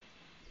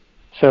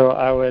So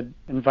I would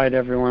invite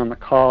everyone on the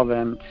call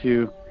then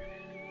to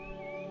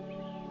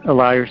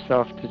allow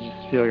yourself to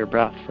just feel your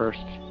breath first,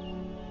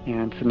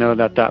 and to know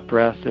that that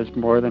breath is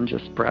more than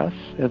just breath.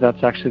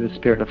 That's actually the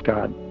Spirit of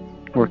God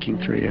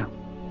working through you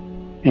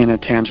in a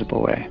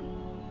tangible way,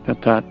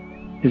 that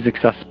is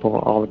accessible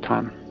all the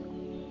time.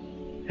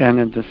 And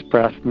as this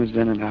breath moves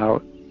in and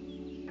out,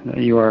 that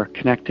you are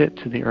connected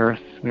to the earth.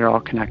 We are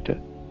all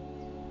connected.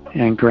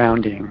 And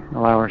grounding,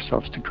 allow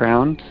ourselves to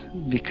ground,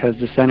 because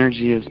this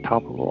energy is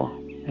palpable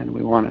and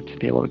we want it to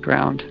be able to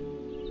ground.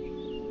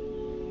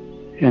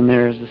 And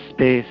there is a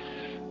space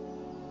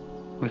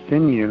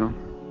within you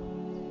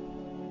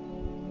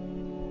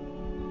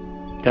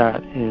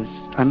that is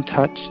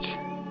untouched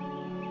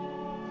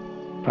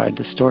by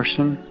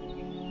distortion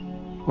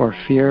or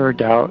fear or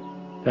doubt,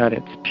 that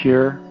it's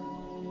pure.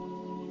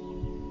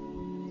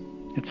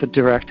 It's a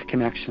direct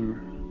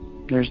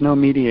connection. There's no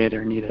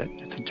mediator needed.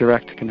 It's a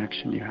direct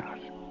connection you have.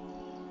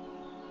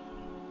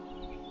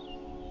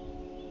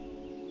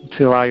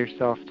 To allow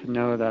yourself to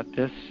know that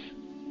this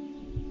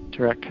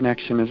direct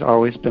connection has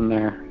always been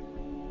there,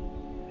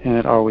 and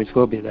it always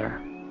will be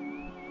there.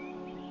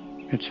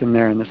 It's in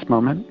there in this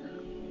moment.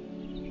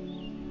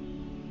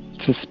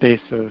 It's a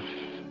space of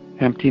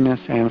emptiness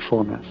and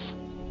fullness,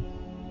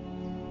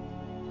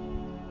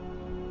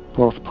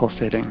 both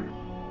pulsating.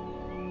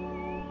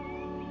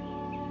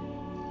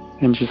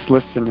 And just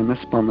listen in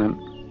this moment.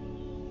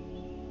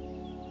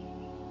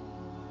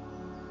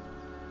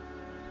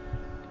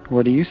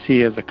 What do you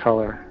see as a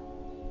color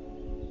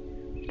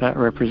that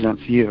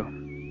represents you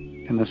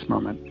in this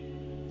moment?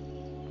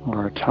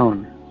 Or a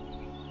tone,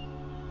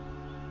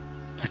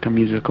 like a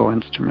musical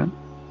instrument,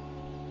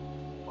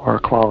 or a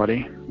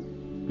quality.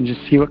 And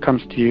just see what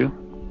comes to you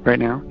right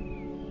now.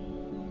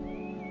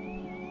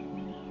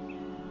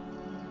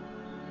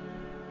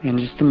 And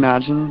just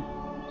imagine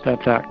that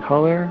that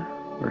color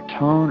or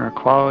tone or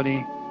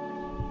quality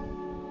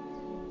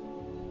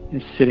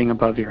is sitting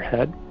above your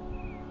head,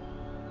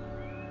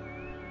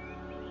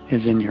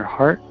 is in your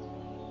heart,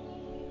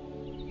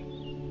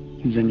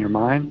 is in your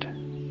mind.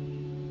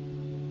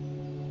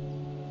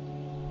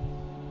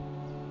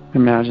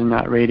 Imagine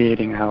that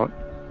radiating out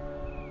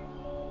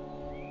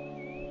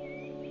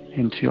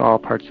into all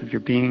parts of your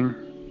being,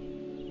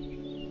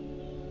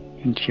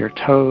 into your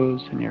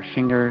toes and your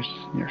fingers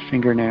and your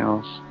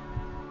fingernails,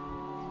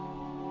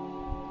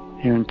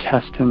 your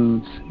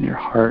intestines, your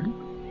heart,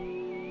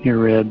 your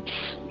ribs,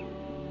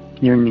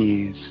 your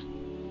knees,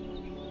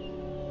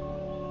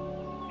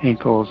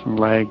 ankles and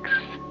legs,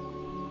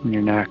 and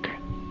your neck,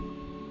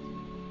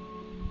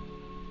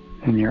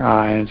 and your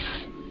eyes,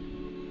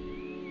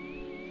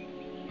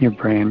 your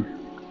brain.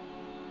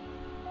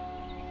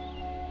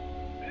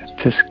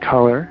 This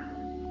color,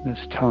 this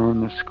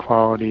tone, this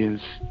quality is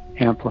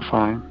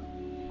amplifying,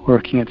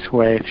 working its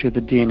way through the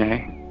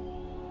DNA,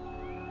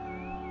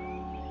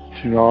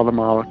 through all the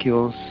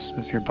molecules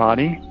of your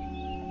body,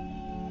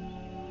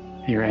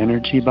 your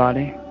energy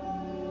body.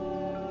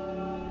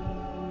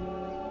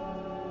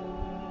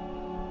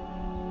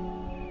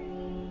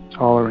 It's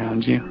all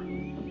around you.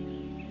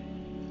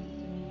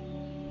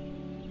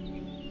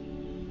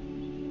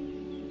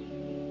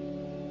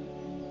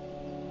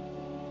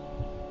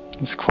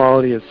 This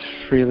quality is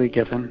freely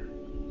given.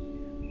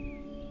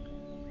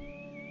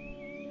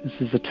 This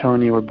is the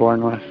tone you were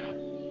born with.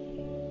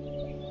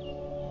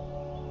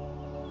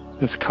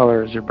 This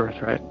color is your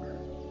birthright.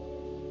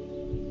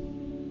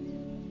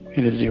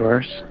 It is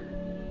yours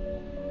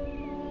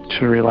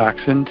to relax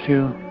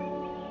into,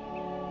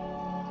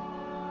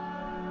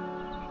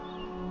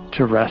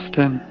 to rest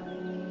in,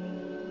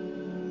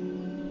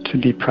 to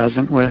be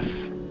present with,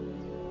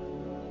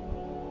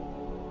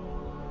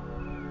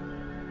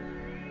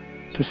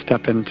 to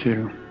step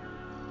into,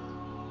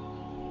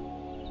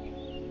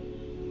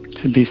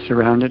 to be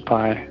surrounded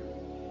by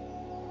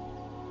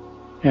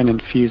and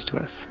infused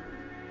with.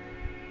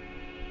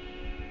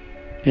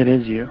 It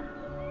is you.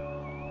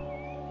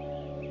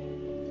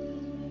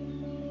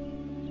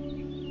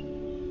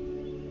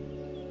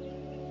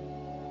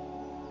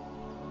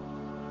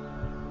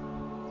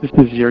 This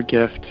is your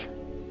gift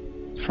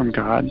from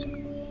God.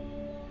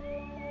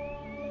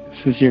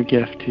 This is your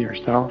gift to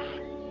yourself.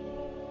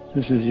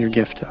 This is your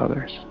gift to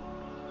others.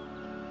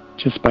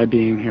 Just by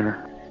being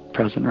here,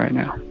 present right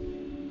now.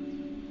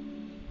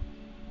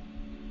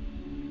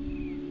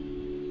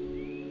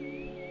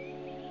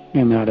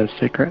 And that is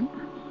sacred.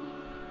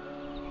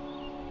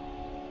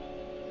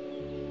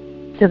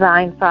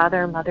 Divine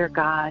Father, Mother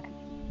God,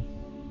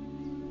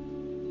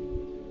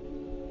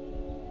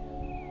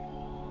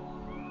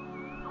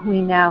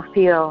 we now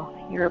feel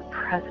your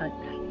presence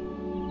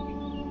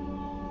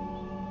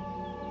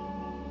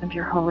and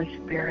your Holy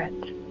Spirit.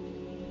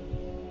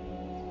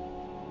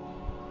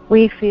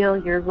 We feel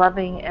your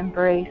loving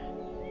embrace,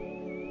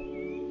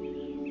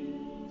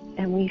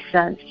 and we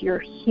sense your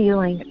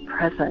healing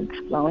presence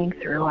flowing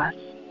through us.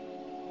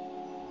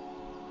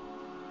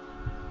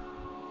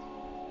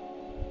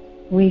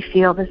 We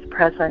feel this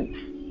presence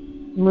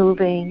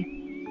moving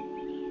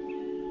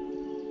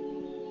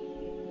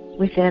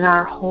within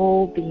our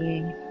whole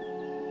being,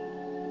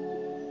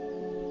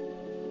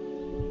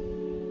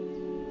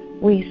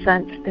 we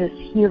sense this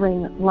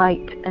healing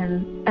light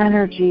and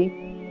energy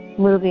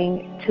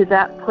moving to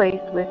that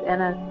place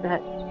within us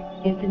that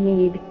is in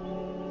need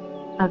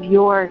of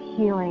your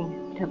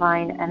healing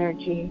divine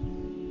energy.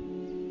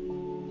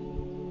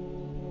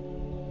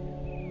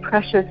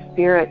 Precious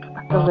Spirit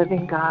of the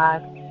living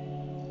God,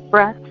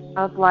 breath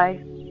of life,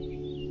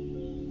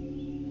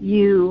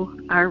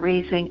 you are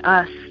raising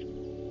us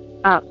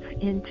up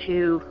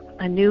into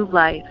a new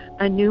life,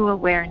 a new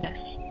awareness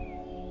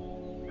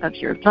of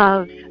your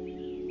love,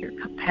 your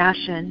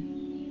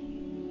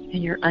compassion,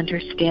 and your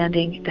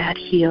understanding that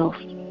heals.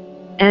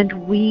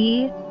 And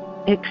we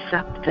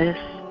accept this.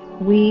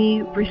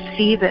 We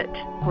receive it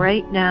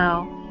right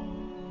now.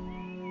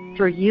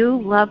 For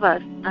you love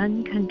us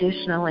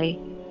unconditionally,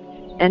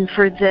 and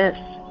for this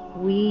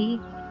we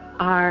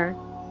are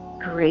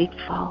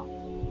grateful.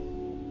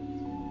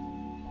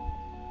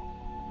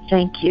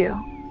 Thank you.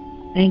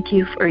 Thank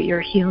you for your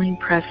healing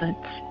presence.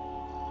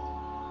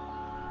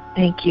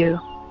 Thank you.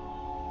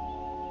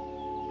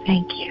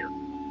 Thank you.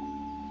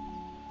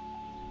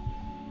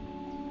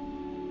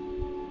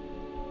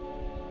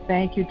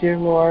 Thank you, dear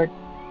Lord,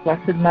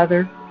 Blessed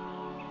Mother,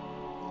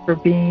 for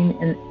being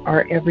in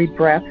our every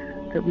breath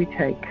that we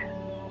take,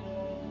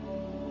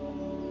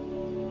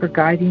 for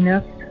guiding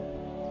us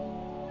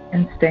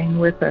and staying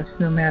with us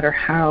no matter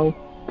how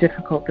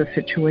difficult the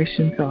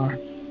situations are.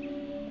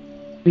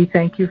 We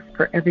thank you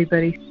for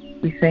everybody.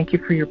 We thank you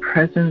for your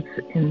presence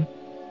in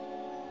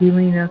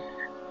healing us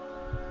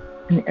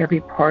in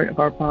every part of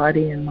our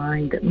body and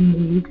mind that we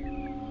need.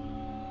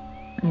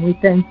 And we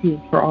thank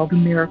you for all the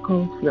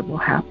miracles that will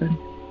happen.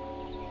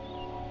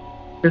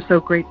 We're so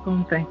grateful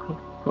and thankful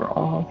for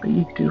all that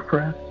you do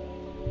for us.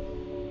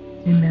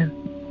 Amen.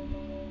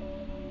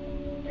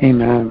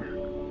 Amen.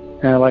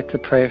 And I'd like to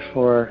pray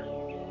for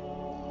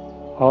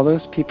all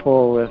those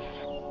people with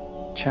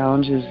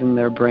challenges in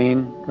their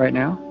brain right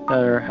now that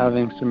are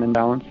having some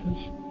imbalances,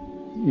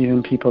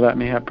 even people that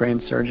may have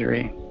brain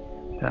surgery,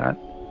 that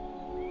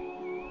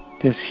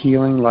this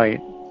healing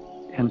light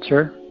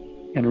enter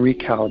and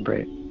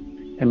recalibrate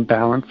and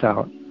balance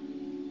out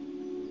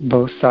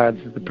both sides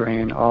of the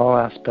brain, all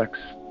aspects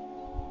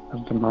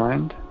of the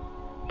mind,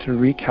 to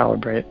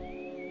recalibrate,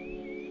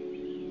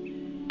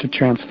 to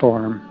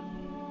transform,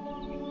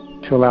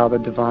 to allow the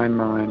divine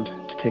mind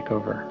to take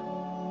over,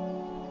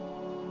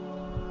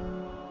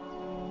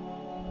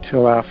 to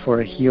allow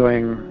for a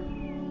healing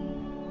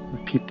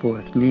with people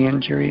with knee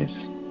injuries.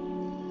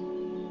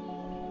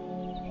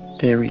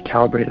 They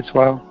recalibrate as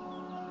well.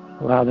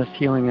 Allow this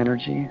healing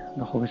energy,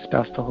 the Holy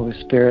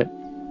Spirit,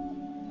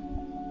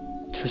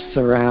 to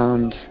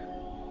surround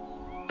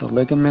the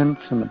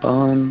ligaments and the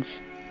bones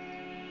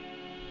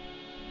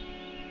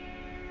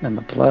and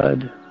the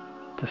blood,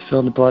 to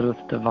fill the blood with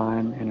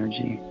divine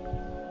energy,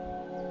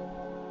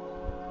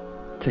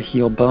 to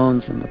heal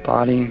bones in the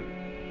body,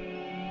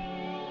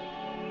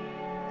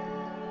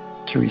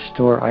 to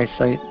restore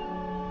eyesight,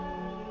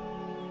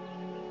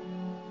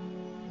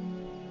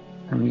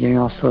 and again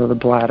also the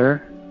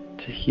bladder,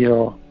 to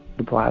heal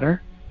the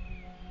bladder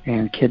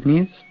and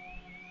kidneys,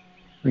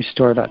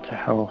 restore that to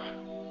health.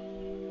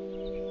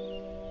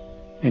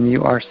 And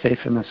you are safe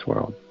in this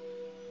world.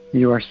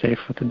 You are safe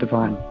with the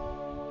divine.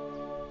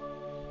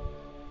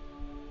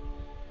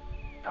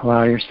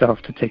 Allow yourself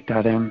to take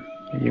that in,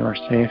 that you are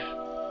safe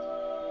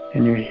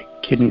and your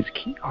kidneys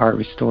are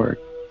restored,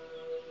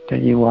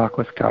 that you walk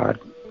with God.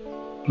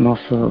 I'm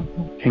also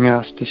being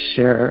asked to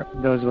share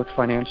those with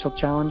financial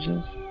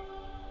challenges,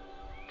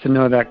 to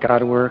know that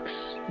God works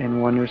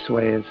in wondrous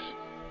ways,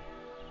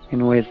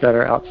 in ways that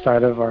are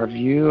outside of our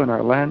view and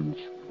our lens,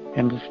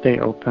 and to stay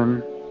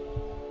open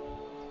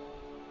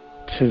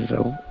to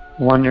the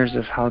wonders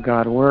of how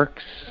God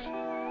works,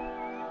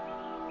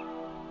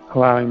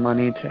 allowing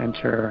money to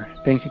enter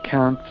bank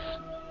accounts,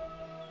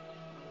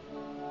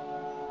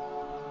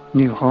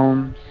 new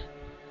homes,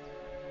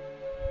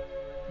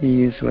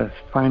 ease with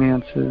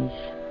finances,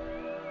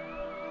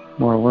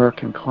 more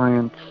work and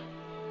clients,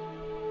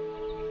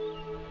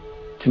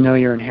 to know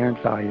your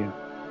inherent value,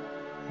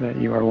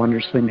 that you are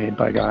wondrously made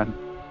by God.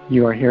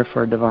 You are here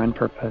for a divine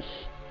purpose.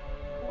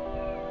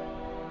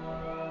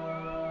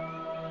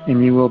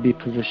 And you will be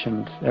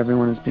positioned.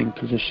 Everyone is being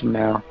positioned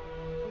now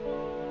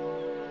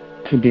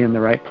to be in the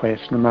right place,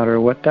 no matter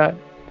what that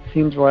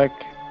seems like,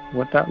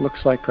 what that looks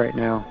like right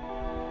now.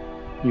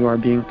 You are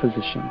being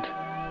positioned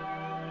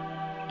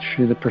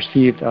through the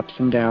perceived ups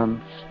and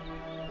downs.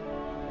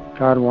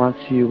 God wants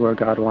you where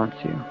God wants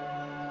you.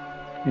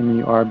 And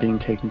you are being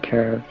taken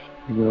care of.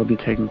 You will be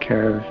taken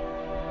care of.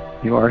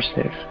 You are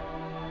safe.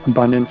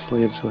 Abundance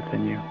lives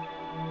within you.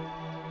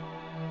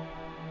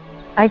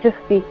 I just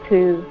speak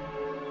to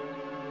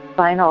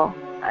spinal,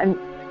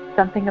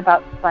 something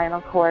about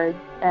spinal cords,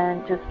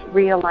 and just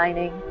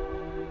realigning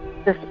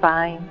the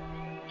spine,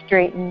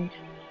 straightened,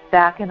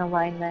 back in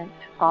alignment,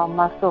 all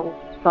muscles,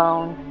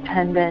 bones,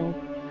 tendons,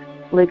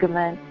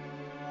 ligaments,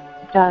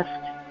 just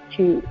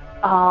to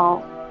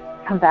all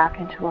come back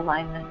into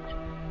alignment.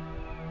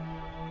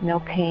 No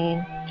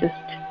pain, just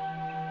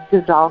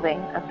dissolving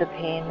of the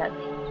pain that's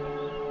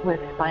with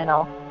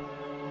spinal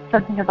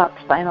Something about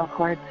spinal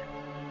cords.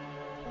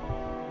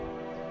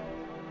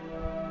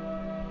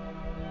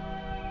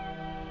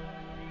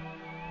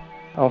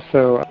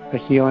 Also, the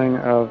healing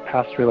of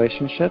past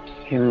relationships,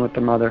 healing with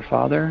the mother,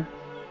 father,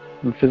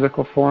 in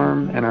physical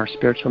form, and our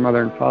spiritual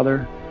mother and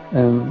father.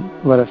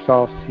 And let us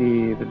all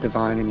see the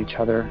divine in each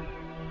other.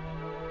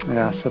 I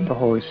ask that the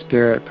Holy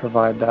Spirit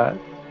provide that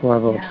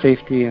level of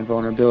safety and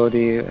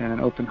vulnerability and an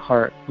open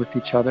heart with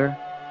each other,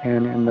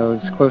 and in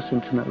those close,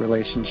 intimate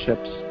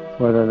relationships,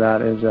 whether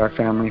that is our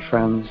family,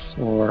 friends,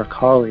 or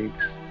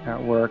colleagues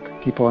at work,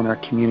 people in our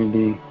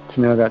community,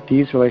 to know that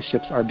these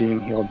relationships are being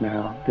healed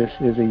now. This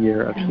is a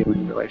year of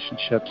healing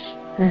relationships.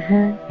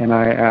 And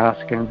I ask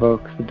and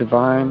invoke the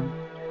divine,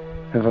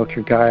 I invoke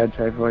your guides,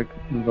 I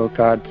invoke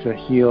God to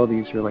heal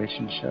these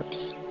relationships,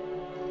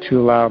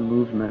 to allow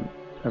movement,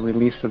 a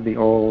release of the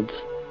old,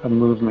 a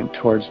movement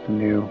towards the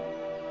new,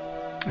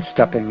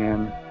 stepping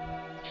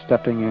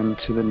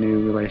into the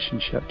new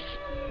relationships.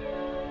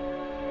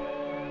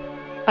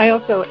 I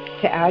also,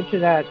 to add to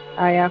that,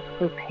 I ask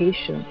for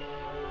patience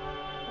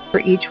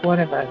for each one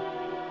of us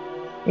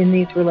in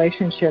these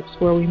relationships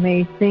where we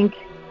may think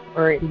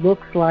or it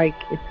looks like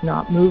it's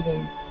not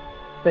moving,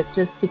 but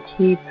just to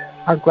keep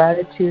our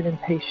gratitude and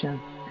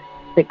patience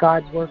that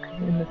God's working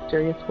in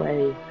mysterious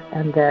ways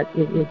and that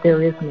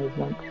there is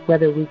movement,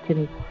 whether we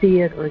can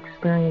see it or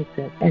experience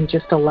it, and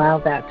just allow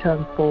that to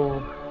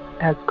unfold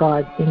as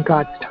in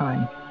God's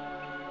time.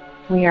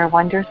 We are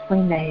wondrously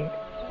made.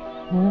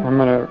 I'm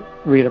going to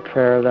read a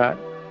prayer that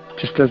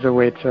just as a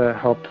way to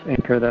help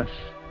anchor this.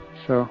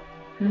 So,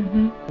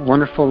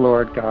 Wonderful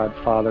Lord God,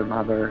 Father,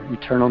 Mother,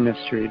 eternal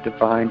mystery,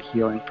 divine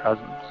healing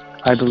presence,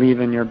 I believe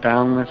in your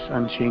boundless,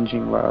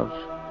 unchanging love.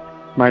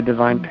 My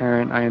divine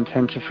parent, I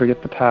intend to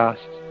forget the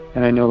past,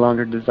 and I no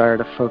longer desire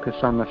to focus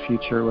on the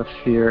future with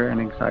fear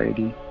and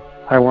anxiety.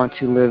 I want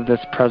to live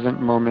this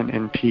present moment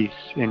in peace,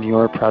 in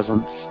your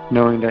presence,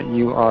 knowing that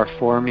you are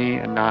for me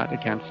and not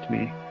against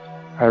me.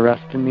 I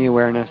rest in the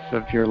awareness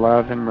of your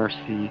love and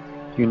mercy.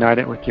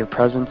 United with your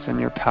presence and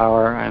your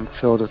power, I am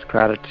filled with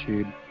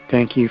gratitude.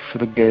 Thank you for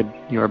the good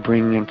you are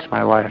bringing into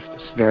my life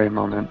this very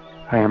moment.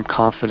 I am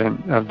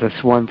confident of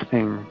this one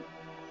thing,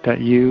 that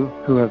you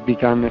who have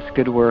begun this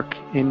good work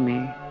in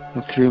me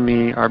and through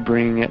me are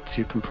bringing it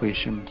to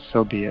completion.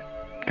 So be it.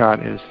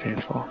 God is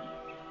faithful.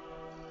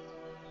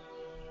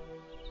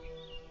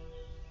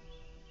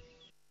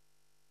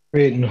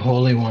 Great and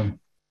Holy One,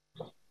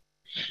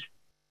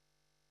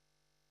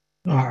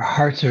 our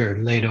hearts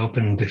are laid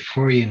open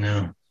before you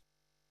now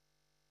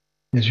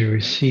as we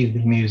receive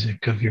the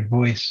music of your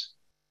voice.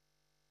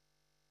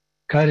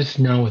 Guide us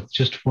now with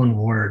just one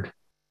word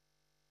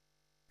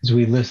as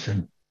we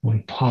listen, we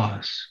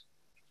pause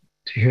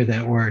to hear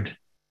that word.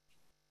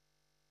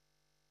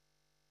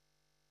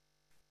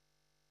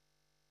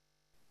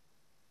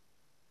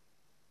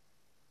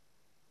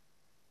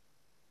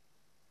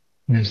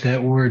 And as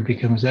that word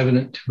becomes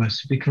evident to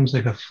us, it becomes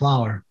like a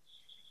flower,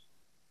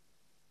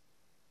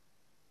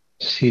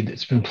 seed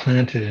that's been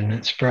planted and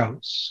it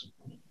sprouts.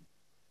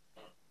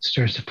 It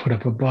starts to put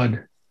up a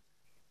bud,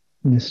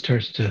 and it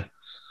starts to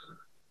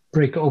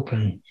break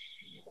open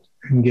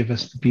and give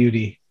us the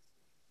beauty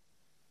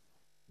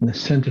and the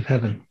scent of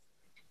heaven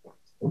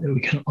that we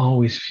can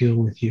always feel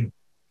with you.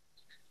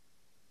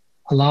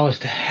 Allow us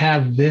to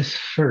have this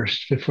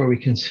first before we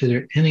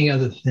consider any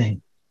other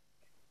thing,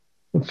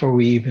 before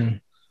we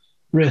even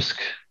risk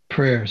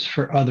prayers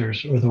for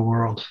others or the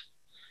world.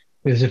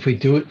 Because if we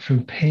do it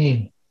from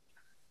pain,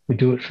 we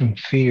do it from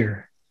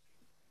fear,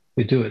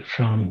 we do it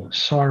from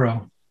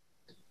sorrow,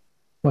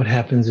 what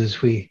happens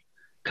is we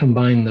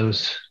combine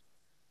those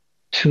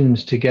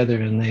tunes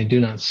together and they do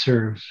not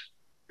serve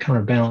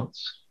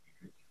counterbalance.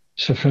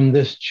 So from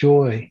this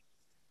joy,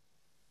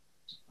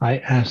 I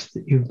ask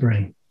that you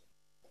bring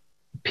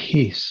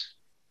peace,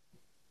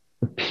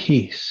 the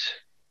peace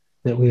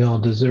that we all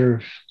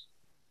deserve,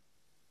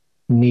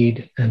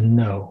 need, and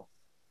know.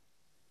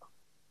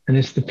 And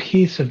it's the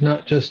peace of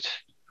not just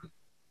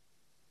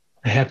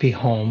a happy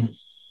home,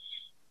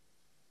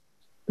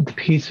 but the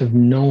peace of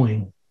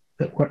knowing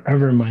that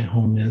wherever my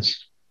home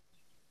is,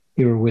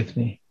 you are with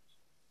me.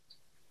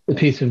 The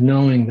peace of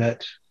knowing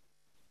that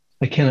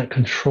I cannot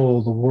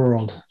control the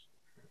world,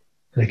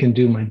 but I can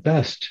do my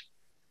best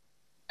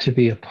to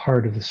be a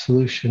part of the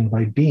solution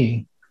by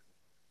being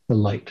the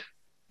light.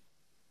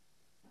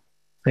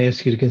 I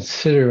ask you to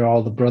consider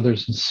all the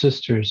brothers and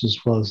sisters, as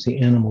well as the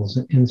animals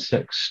and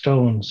insects,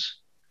 stones,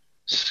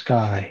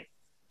 sky,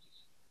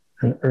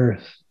 and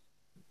earth,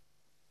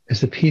 as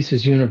the peace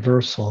is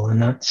universal and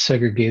not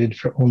segregated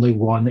for only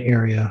one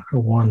area or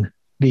one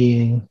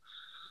being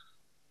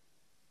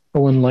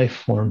or one life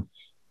form,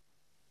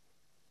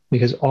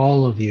 because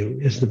all of you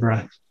is the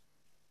breath.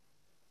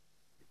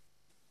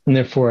 And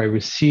therefore I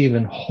receive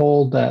and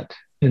hold that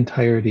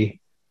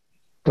entirety,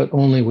 but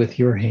only with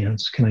your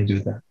hands can I do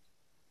that.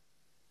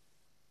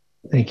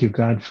 Thank you,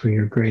 God, for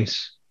your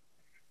grace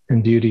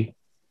and beauty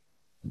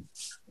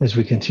as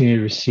we continue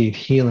to receive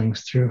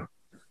healings through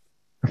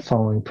our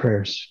following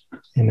prayers.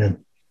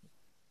 Amen.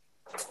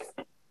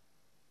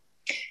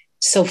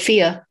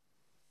 Sophia,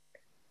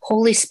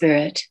 Holy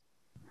Spirit,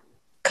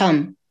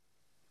 come,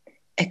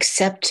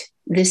 accept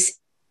this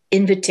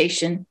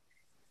invitation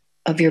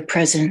of your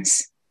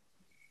presence.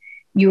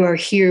 You are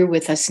here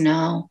with us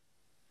now.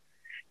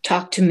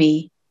 Talk to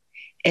me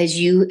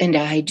as you and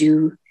I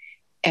do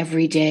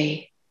every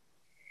day.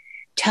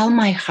 Tell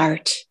my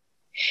heart,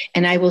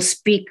 and I will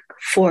speak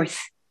forth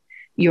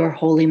your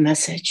holy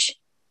message.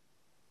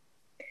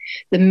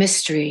 The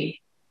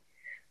mystery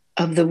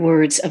of the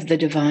words of the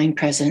divine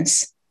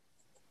presence.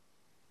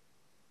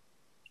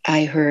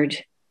 I heard,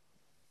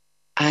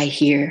 I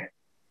hear.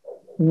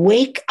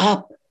 Wake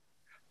up,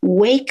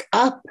 wake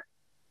up.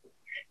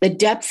 The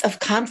depth of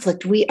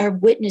conflict we are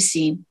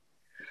witnessing.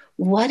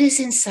 What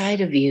is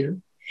inside of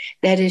you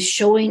that is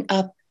showing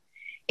up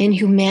in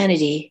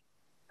humanity?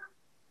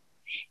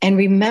 And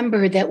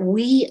remember that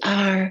we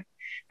are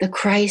the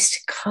Christ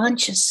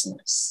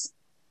consciousness.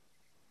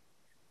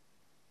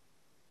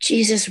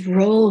 Jesus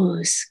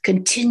rose,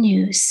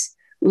 continues,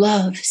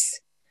 loves.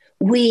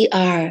 We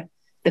are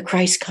the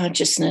Christ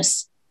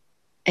consciousness,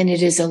 and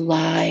it is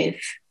alive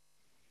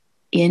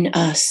in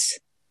us.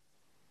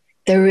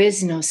 There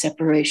is no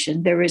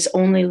separation. There is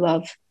only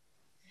love.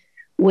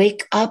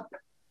 Wake up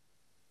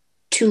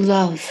to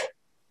love.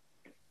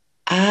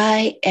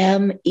 I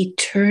am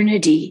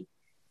eternity.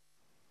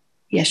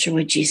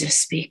 Yeshua Jesus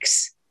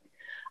speaks.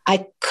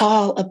 I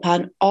call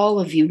upon all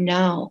of you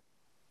now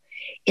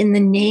in the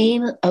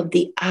name of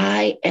the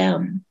I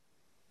am.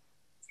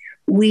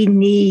 We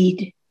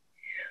need,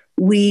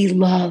 we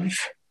love,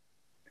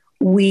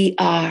 we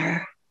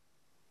are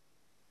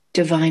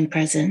divine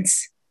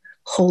presence,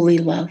 holy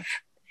love,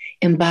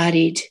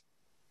 embodied,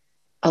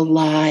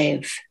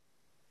 alive,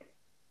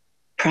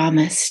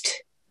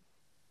 promised,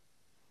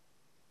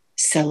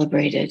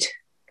 celebrated,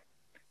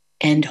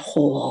 and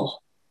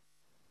whole.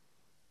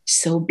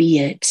 So be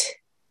it.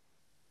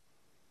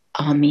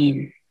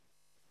 Amen.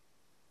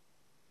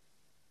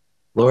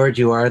 Lord,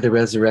 you are the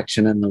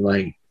resurrection and the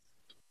light.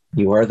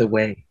 You are the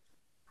way.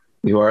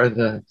 You are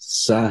the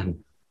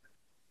Son.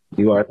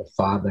 You are the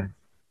Father.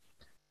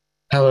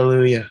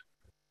 Hallelujah.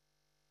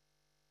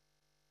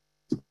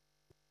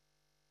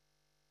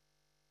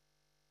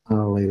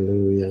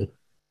 Hallelujah.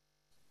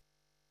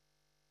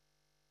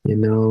 You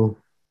know,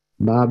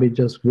 Bobby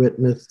just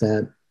witnessed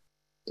that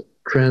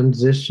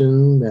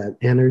transition, that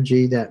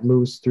energy that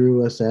moves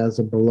through us as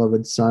a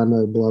beloved son,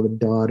 a beloved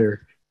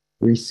daughter.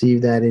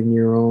 Receive that in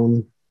your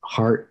own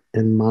heart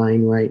and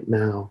mind right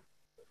now,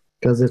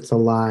 because it's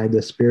alive.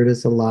 The Spirit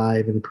is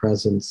alive in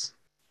presence.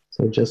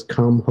 So just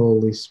come,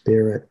 Holy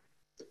Spirit.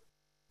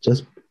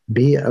 Just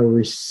be a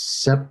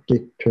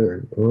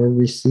receptor or a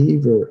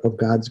receiver of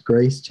God's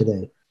grace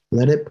today.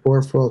 Let it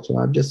pour forth. So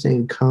I'm just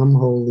saying, come,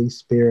 Holy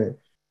Spirit.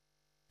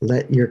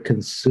 Let your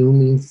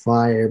consuming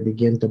fire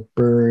begin to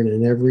burn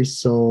in every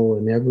soul,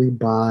 in every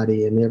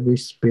body, in every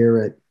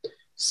spirit,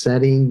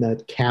 setting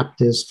the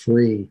captives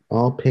free,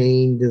 all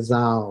pain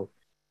dissolved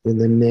in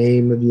the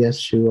name of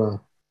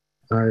Yeshua,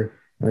 our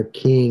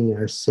King,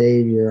 our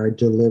Savior, our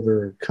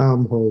Deliverer.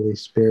 Come, Holy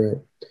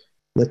Spirit.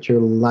 Let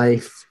your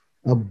life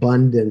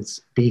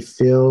abundance be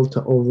filled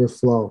to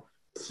overflow.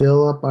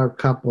 Fill up our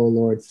cup, O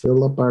Lord.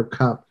 Fill up our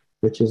cup,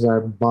 which is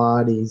our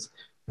bodies,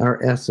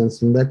 our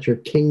essence, and let your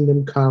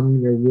kingdom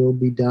come, your will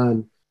be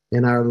done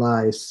in our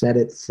lives. Set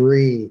it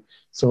free.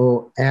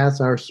 So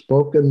as our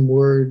spoken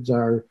words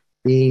are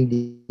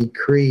being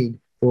decreed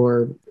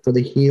for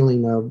the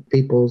healing of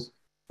people's,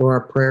 for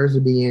our prayers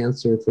to be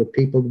answered, for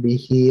people to be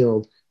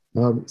healed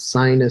of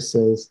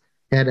sinuses,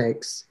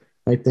 headaches.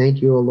 I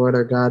thank you, O Lord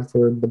our God,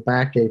 for the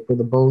backache, for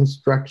the bone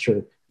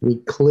structure. We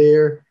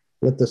clear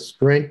with the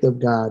strength of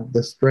God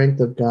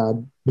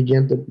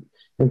begin to,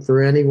 and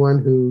for anyone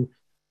who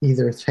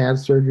either has had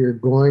surgery or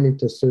going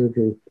into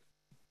surgery,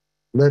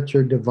 let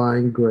your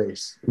divine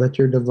grace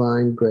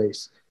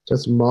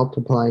just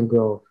multiply and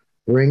grow,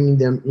 bringing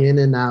them in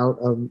and out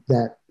of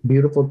that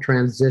beautiful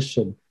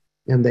transition,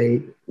 and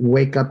they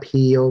wake up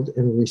healed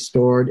and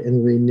restored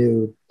and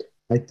renewed.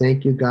 I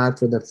thank you, God,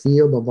 for the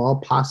field of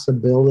all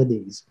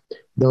possibilities,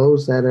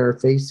 those that are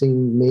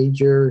facing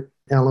major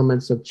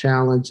elements of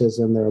challenges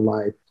in their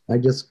life. I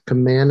just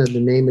command in the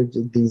name of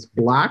these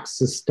blocks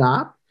to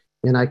stop,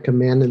 and I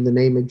command in the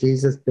name of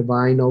Jesus,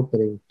 divine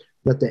opening.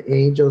 Let the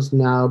angels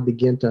now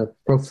begin to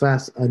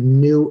profess a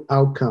new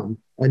outcome,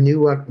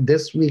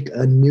 this week,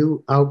 a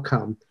new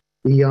outcome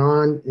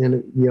beyond,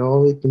 and you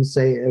only can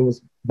say it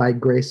was by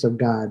grace of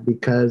God,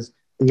 because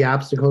the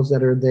obstacles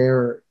that are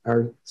there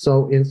are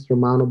so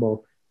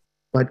insurmountable,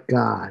 but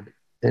God.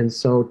 And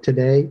so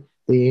today,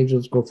 the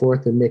angels go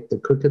forth and make the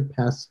crooked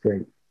path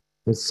straight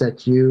and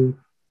set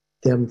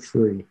them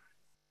free.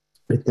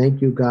 I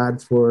thank you,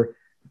 God, for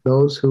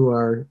those who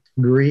are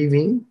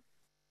grieving,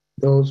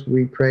 those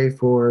we pray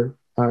for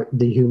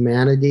the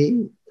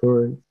humanity,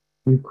 for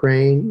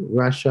Ukraine,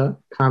 Russia,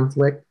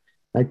 conflict.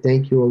 I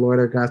thank you, O Lord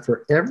our God,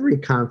 for every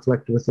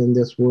conflict within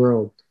this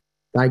world.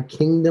 Thy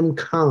kingdom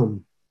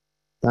come,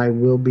 thy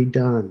will be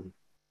done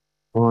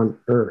on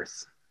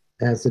earth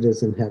as it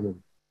is in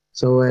heaven.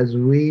 So as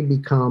we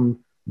become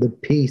the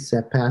peace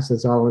that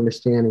passes all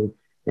understanding,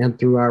 and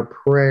through our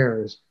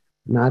prayers,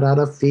 not out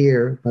of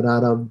fear, but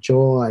out of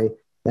joy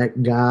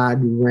that God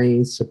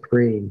reigns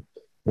supreme.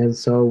 And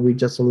so we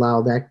just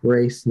allow that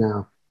grace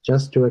now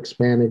just to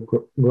expand and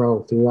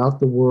grow throughout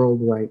the world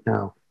right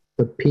now.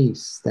 The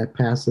peace that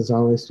passes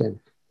all understanding.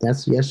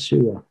 That's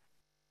Yeshua.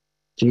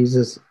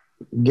 Jesus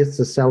gets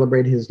to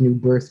celebrate his new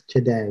birth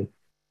today.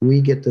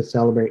 We get to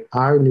celebrate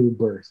our new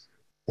birth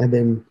and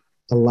then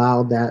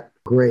allow that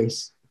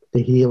grace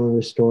to heal and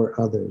restore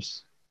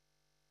others.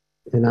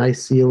 And I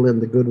seal in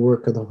the good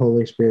work of the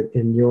Holy Spirit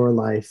in your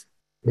life,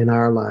 in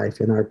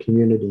our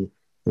community,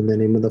 in the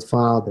name of the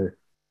Father,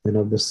 and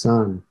of the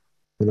Son,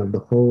 and of the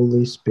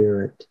Holy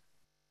Spirit.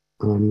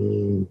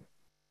 Amen.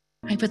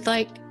 I would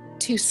like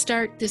to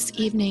start this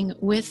evening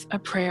with a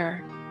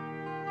prayer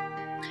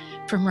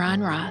from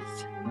Ron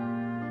Roth.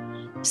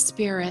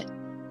 Spirit,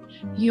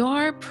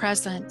 your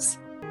presence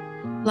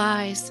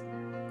lies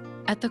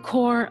at the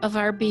core of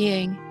our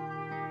being.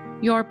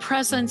 Your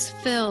presence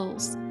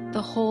fills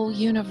the whole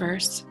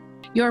universe.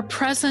 Your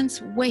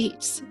presence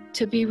waits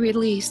to be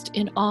released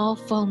in all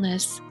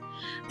fullness,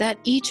 that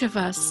each of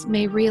us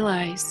may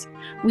realize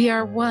we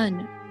are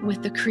one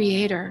with the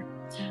Creator,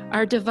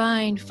 our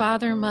divine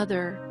Father,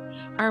 Mother,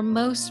 our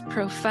most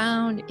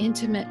profound,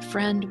 intimate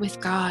friend with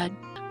God.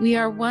 We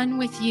are one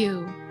with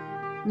you.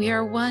 We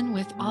are one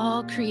with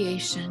all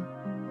creation.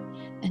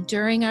 And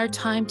during our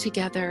time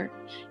together,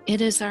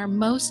 it is our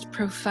most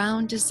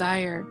profound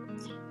desire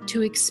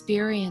to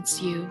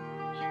experience you,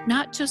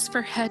 not just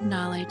for head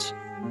knowledge,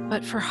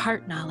 but for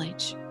heart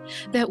knowledge,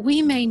 that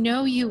we may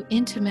know you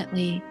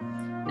intimately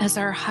as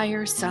our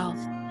higher self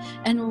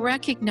and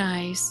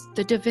recognize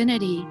the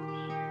divinity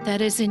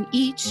that is in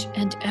each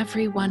and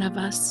every one of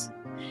us.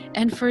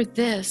 And for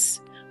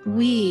this,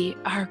 we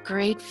are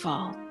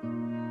grateful.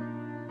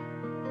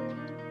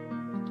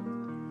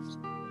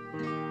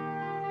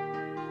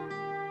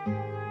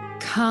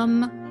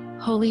 Come,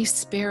 Holy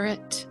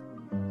Spirit,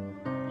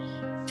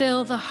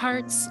 fill the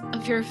hearts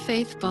of your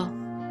faithful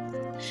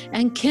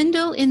and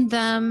kindle in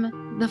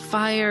them the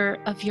fire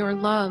of your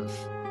love.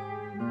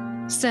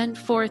 Send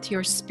forth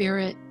your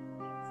Spirit,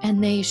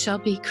 and they shall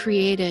be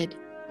created,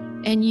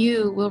 and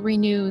you will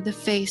renew the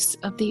face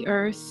of the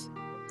earth.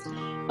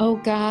 O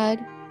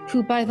God,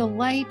 who by the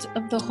light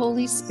of the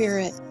Holy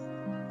Spirit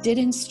did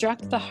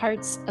instruct the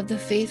hearts of the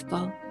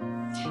faithful,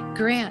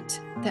 grant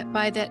that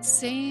by that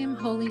same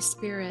Holy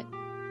Spirit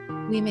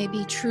we may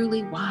be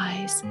truly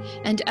wise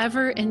and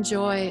ever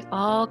enjoy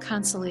all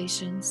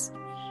consolations.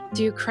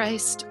 Through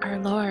Christ our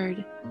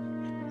Lord.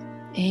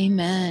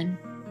 Amen.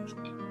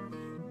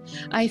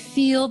 I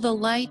feel the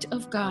light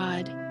of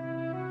God,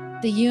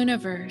 the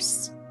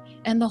universe,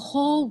 and the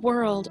whole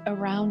world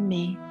around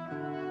me.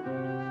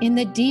 In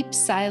the deep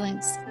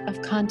silence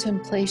of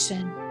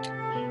contemplation,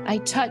 I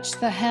touch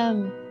the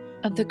hem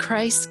of the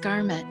Christ's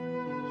garment,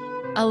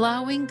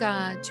 allowing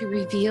God to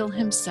reveal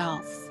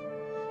himself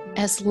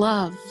as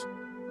love,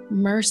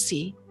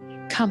 mercy,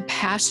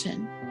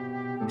 compassion,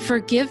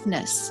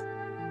 forgiveness,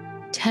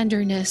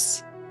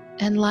 tenderness,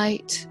 and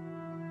light.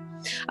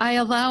 I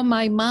allow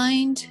my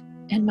mind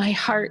and my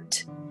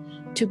heart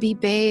to be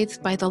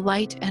bathed by the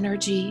light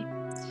energy,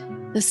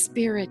 the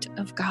Spirit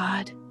of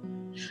God.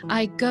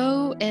 I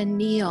go and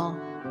kneel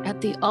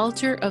at the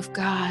altar of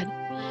God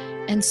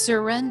and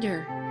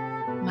surrender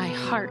my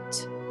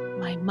heart,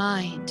 my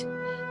mind,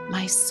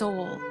 my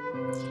soul,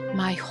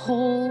 my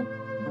whole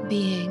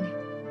being.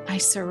 I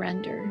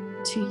surrender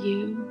to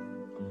you.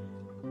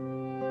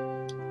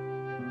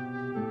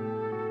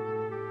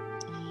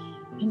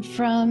 And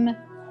from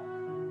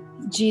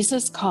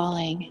Jesus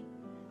Calling,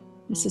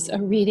 this is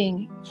a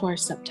reading for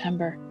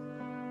September.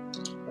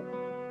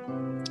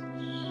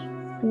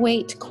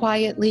 Wait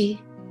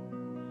quietly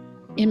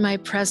in my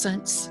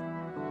presence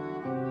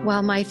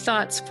while my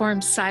thoughts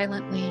form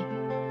silently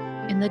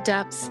in the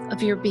depths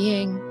of your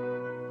being.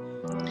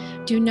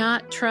 Do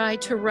not try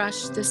to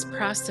rush this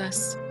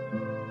process,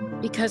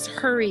 because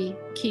hurry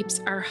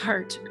keeps our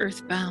heart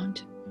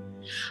earthbound.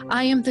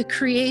 I am the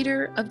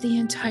creator of the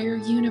entire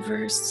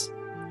universe,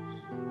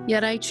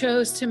 yet I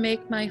chose to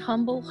make my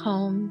humble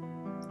home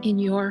in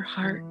your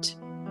heart.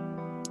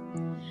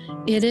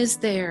 It is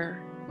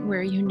there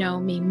where you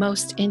know me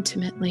most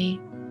intimately.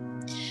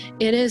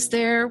 It is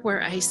there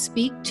where I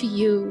speak to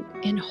you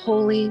in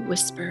holy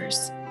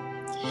whispers.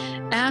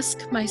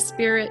 Ask my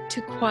Spirit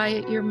to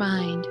quiet your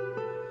mind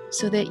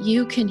so that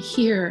you can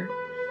hear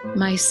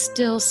my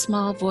still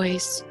small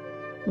voice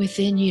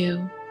within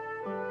you.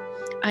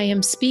 I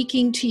am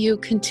speaking to you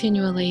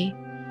continually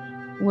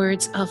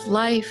words of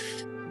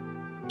life,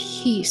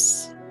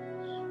 peace,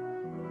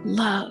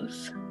 love.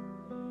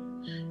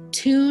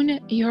 Tune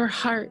your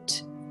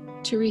heart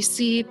to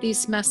receive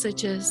these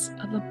messages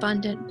of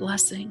abundant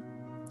blessing.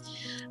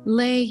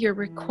 Lay your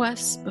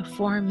requests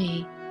before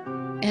me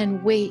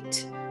and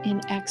wait in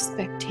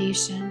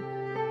expectation.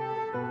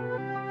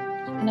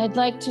 And I'd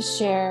like to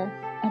share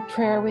a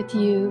prayer with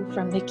you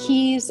from the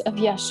Keys of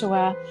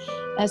Yeshua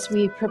as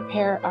we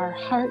prepare our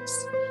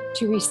hearts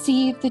to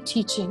receive the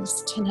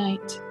teachings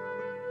tonight.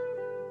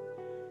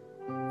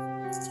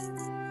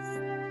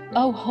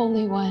 O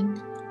Holy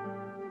One,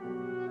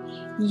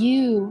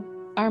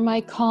 You are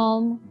my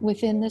calm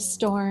within the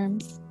storm.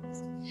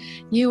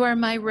 You are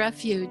my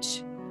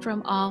refuge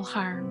from all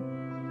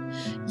harm.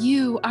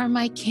 You are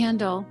my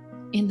candle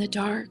in the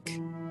dark.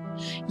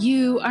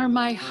 You are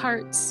my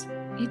heart's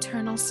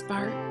eternal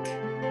spark.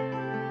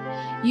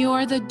 You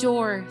are the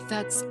door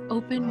that's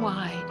open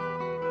wide.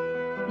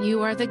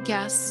 You are the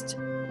guest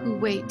who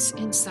waits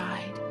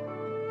inside.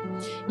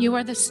 You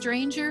are the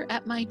stranger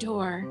at my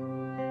door.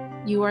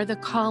 You are the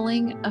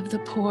calling of the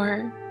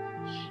poor.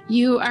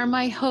 You are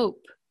my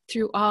hope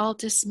through all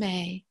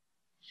dismay.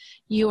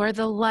 You are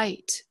the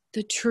light,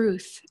 the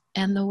truth,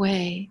 and the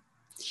way.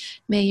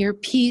 May your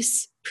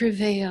peace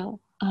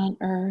prevail on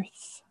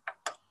earth.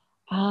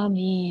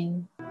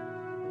 Amen.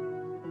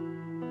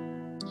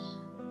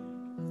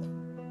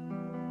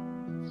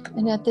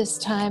 And at this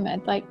time,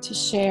 I'd like to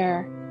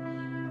share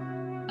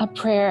a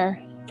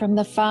prayer from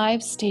the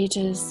 5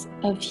 stages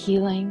of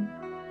healing.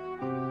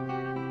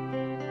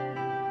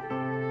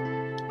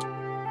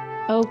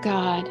 O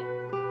God,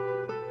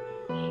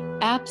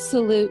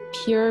 absolute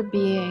pure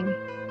being,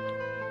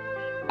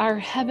 our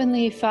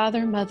Heavenly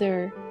Father,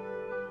 Mother,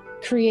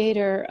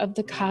 Creator of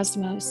the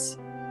cosmos,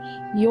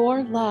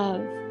 your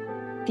love,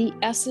 the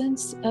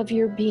essence of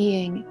your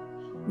being,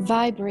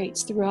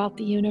 vibrates throughout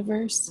the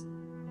universe.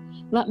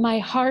 Let my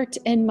heart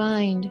and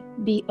mind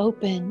be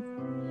open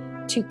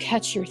to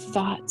catch your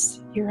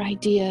thoughts, your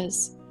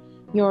ideas,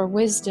 your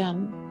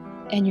wisdom,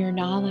 and your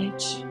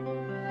knowledge.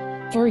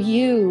 For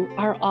you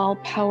are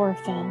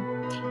all-powerful,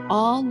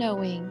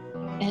 all-knowing,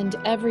 and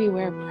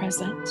everywhere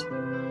present.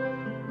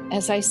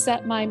 As I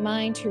set my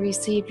mind to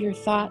receive your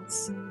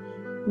thoughts,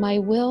 my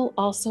will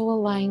also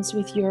aligns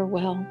with your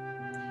will.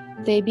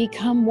 They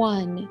become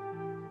one,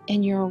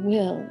 and your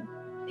will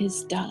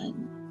is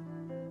done.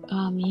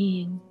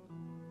 Amen.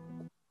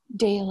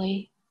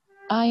 Daily,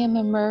 I am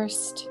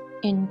immersed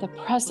in the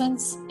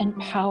presence and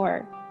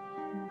power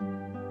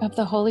of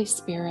the Holy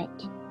Spirit.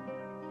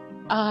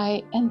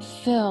 I am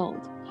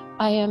filled,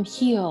 I am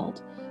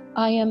healed,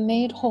 I am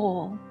made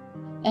whole,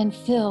 and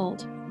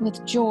filled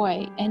with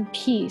joy and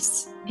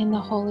peace in the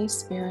Holy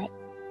Spirit.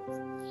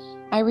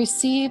 I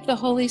receive the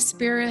Holy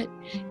Spirit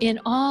in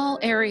all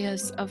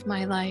areas of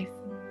my life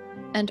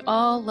and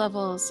all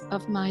levels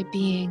of my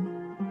being,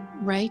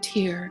 right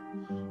here,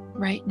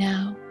 right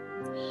now.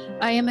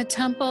 I am a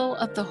temple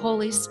of the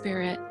Holy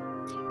Spirit,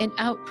 an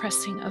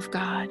outpressing of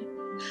God.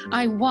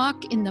 I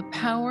walk in the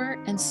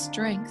power and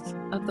strength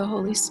of the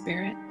Holy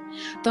Spirit.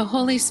 The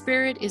Holy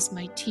Spirit is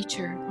my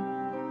teacher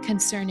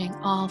concerning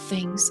all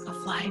things of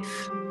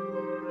life.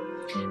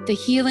 The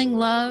healing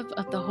love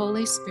of the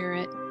Holy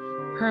Spirit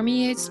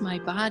permeates my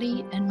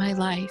body and my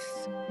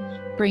life,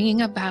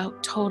 bringing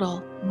about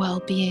total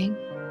well-being.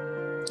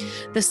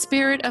 The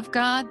Spirit of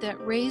God that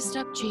raised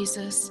up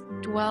Jesus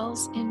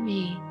dwells in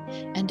me,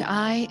 and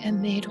I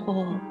am made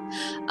whole.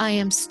 I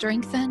am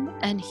strengthened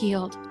and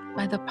healed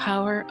by the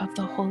power of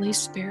the Holy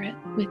Spirit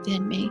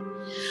within me.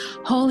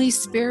 Holy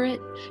Spirit,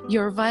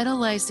 your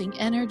vitalizing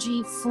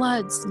energy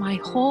floods my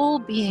whole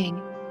being,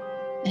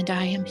 and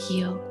I am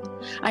healed.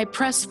 I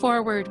press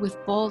forward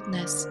with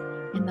boldness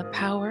in the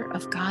power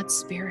of God's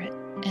Spirit,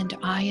 and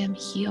I am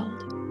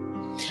healed.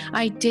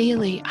 I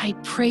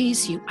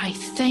praise you. I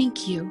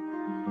thank you.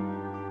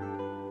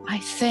 I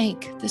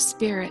thank the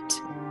Spirit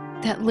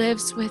that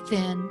lives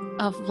within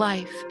of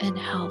life and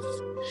health,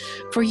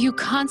 for you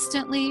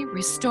constantly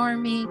restore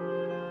me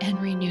and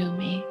renew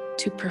me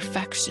to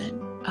perfection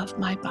of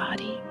my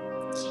body.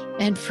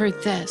 And for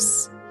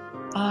this,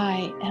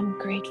 I am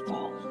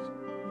grateful.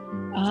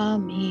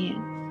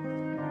 Amen.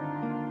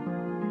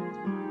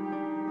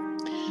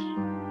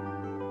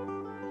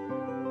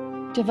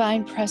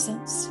 Divine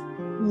Presence,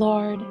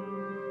 Lord,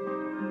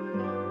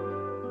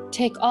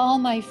 take all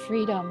my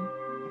freedom,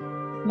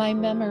 my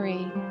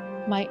memory,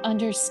 my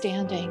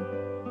understanding,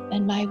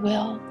 and my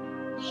will.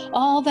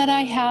 All that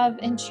I have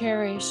and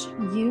cherish,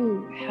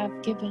 you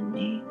have given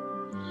me.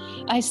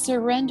 I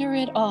surrender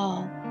it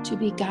all to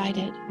be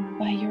guided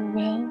by your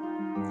will.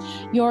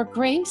 Your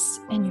grace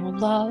and your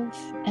love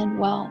and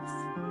wealth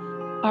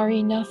are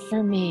enough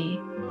for me.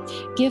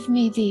 Give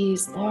me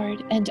these,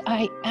 Lord, and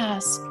I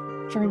ask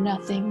for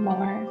nothing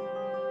more.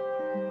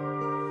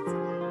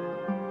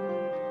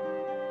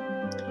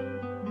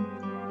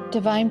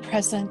 Divine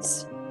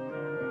Presence,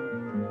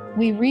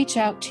 we reach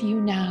out to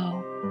you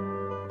now,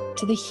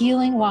 to the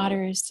healing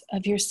waters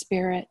of your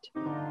Spirit,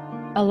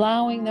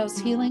 allowing those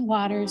healing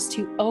waters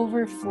to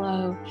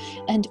overflow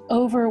and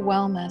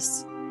overwhelm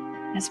us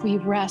as we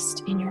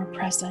rest in your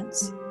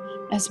presence,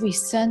 as we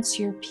sense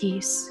your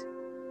peace.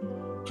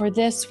 For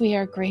this we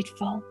are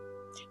grateful.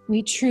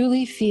 We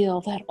truly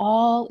feel that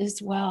all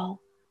is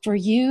well, for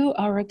you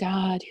are a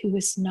God who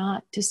is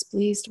not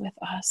displeased with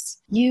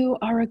us. You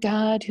are a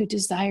God who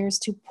desires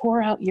to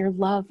pour out your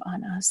love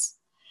on us,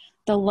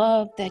 the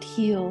love that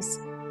heals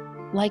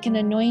like an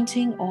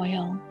anointing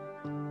oil.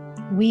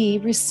 We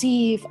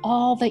receive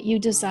all that you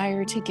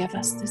desire to give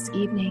us this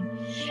evening,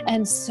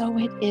 and so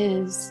it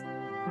is.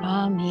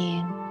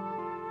 Amen.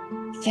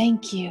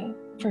 Thank you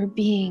for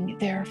being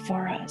there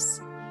for us.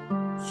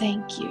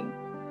 Thank you.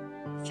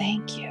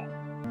 Thank you.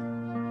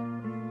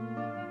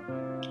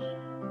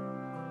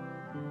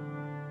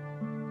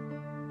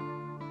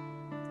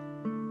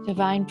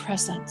 Divine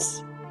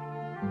presence,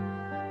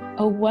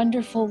 O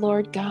wonderful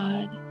Lord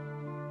God,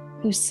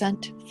 who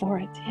sent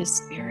forth his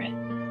Spirit,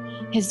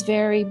 his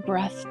very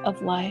breath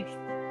of life.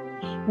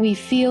 We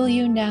feel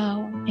you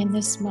now in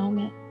this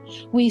moment.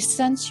 We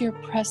sense your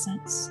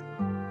presence.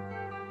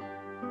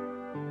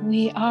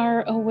 We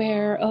are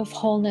aware of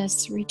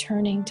wholeness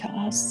returning to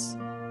us.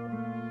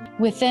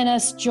 Within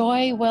us,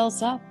 joy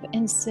wells up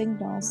and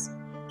signals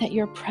that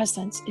your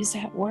presence is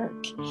at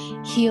work,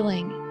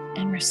 healing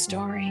and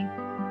restoring.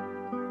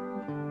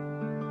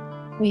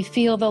 We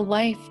feel the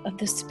life of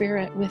the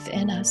Spirit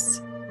within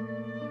us,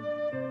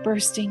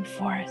 bursting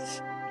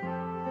forth.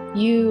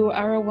 You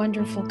are a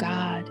wonderful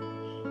God,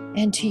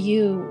 and to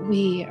you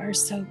we are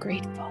so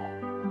grateful.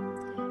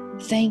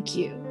 Thank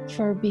you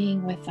for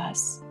being with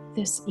us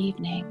this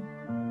evening.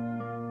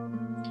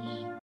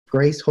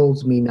 Grace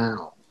holds me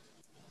now.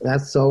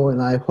 That's so,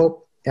 and I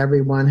hope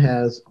everyone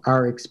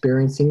are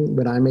experiencing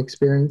what I'm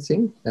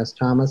experiencing, as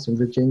Thomas and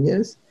Virginia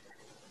is.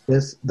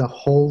 The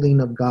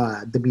holding of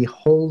God, the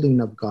beholding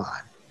of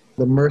God,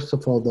 the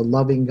merciful, the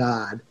loving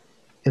God.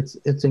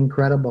 It's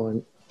incredible.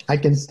 And I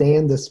can stay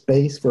in this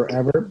space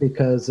forever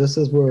because this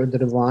is where the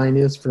divine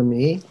is for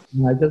me.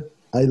 And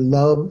I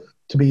love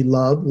to be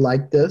loved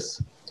like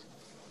this.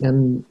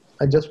 And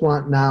I just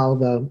want now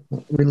to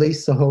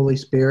release the Holy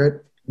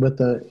Spirit with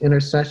the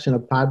intercession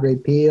of Padre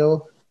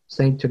Pio,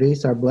 St.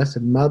 Teresa, our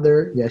Blessed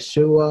Mother,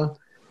 Yeshua,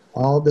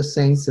 all the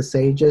saints, the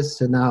sages,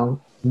 to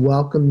now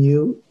welcome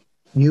you.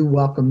 You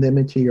welcome them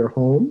into your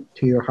home,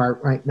 to your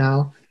heart right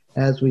now,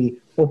 as we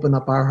open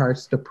up our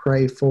hearts to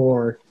pray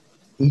for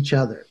each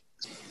other.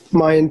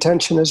 My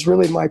intention is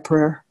really my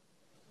prayer.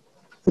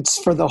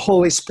 It's for the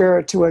Holy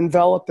Spirit to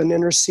envelop and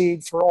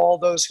intercede for all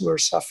those who are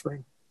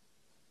suffering,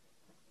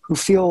 who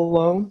feel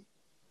alone,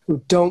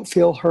 who don't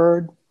feel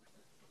heard,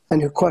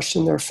 and who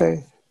question their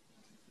faith.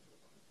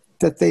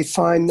 That they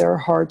find their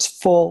hearts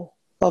full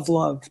of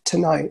love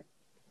tonight,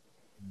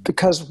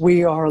 because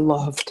we are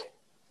loved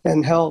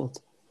and held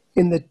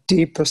in the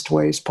deepest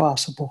ways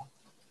possible.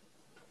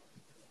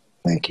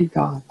 Thank you,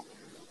 God.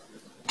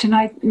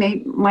 Tonight,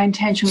 my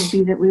intention would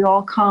be that we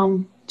all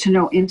come to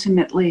know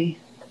intimately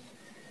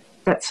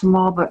that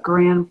small but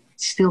grand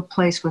still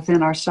place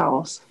within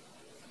ourselves,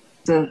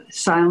 the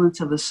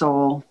silence of the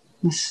soul,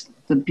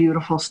 the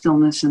beautiful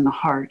stillness in the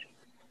heart,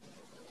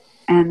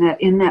 and that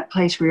in that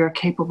place we are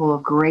capable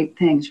of great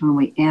things when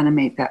we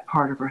animate that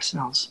part of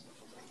ourselves.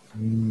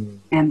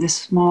 And this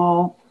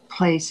small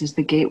place is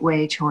the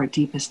gateway to our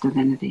deepest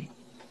divinity.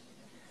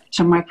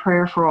 So my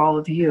prayer for all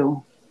of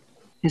you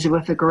is that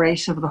with the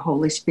grace of the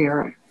Holy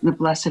Spirit, the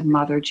Blessed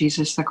Mother,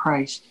 Jesus the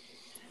Christ,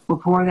 will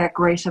pour that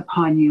grace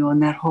upon you in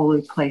that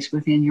holy place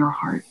within your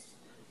heart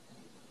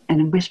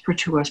and whisper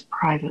to us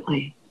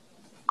privately,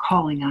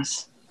 calling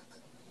us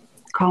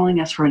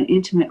for an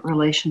intimate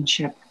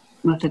relationship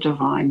with the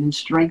divine and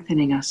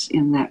strengthening us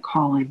in that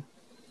calling.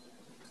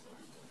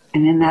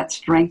 And in that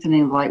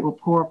strengthening, light will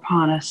pour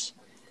upon us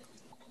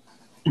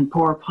and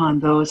pour upon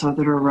those that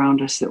are around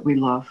us that we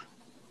love,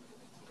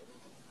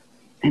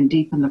 and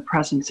deepen the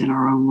presence in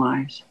our own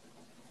lives.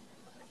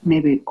 May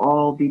we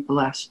all be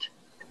blessed.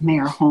 May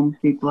our homes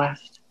be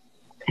blessed.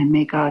 And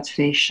may God's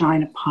face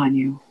shine upon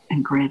you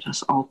and grant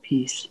us all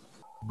peace.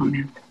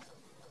 Amen.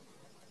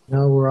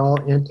 Now we're all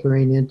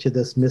entering into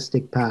this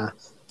mystic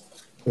path.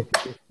 If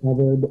you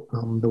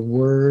discovered the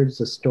words,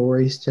 the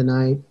stories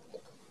tonight,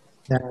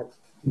 that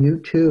you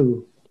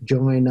too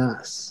join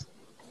us.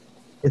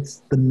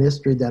 It's the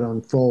mystery that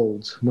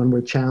unfolds when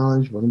we're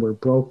challenged, when we're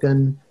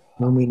broken,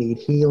 when we need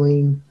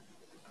healing,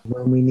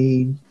 when we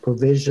need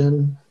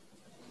provision.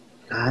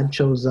 God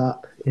shows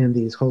up in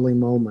these holy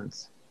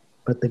moments.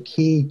 But the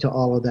key to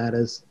all of that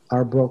is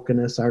our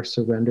brokenness, our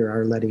surrender,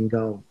 our letting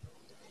go.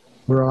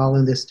 We're all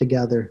in this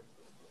together.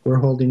 We're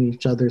holding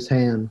each other's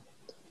hand.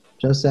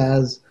 Just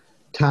as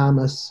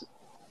Thomas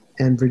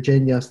and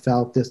Virginia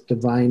felt this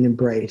divine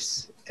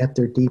embrace at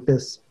their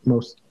deepest,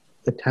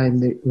 the time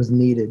that it was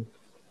needed,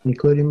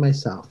 including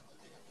myself.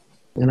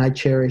 And I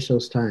cherish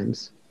those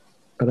times.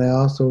 But I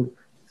also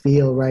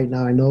feel right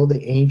now, I know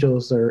the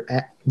angels are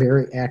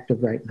very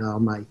active right now.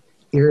 My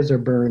ears are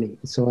burning.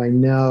 So I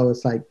know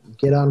it's like,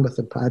 get on with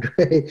the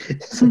Padre.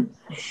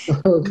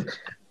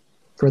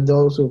 For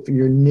those who, if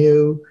you're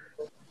new,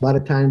 a lot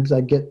of times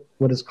I get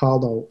what is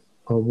called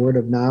a word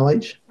of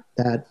knowledge,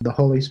 that the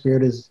Holy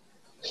Spirit is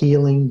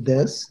healing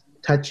this,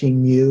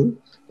 touching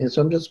you. And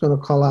so I'm just going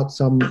to call out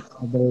some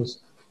of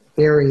those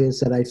areas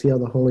that I feel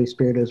the Holy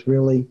Spirit is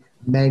really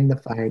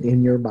magnified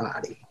in your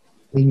body,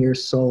 in your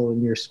soul,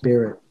 in your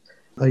spirit.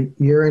 A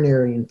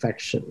urinary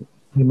infection.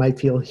 You might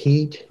feel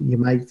heat. You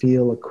might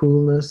feel a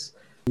coolness.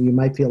 You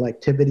might feel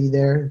activity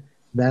there.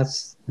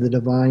 That's the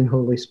divine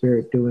Holy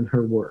Spirit doing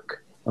her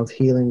work of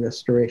healing,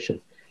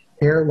 restoration.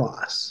 Hair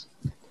loss.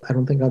 I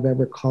don't think I've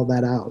ever called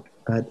that out,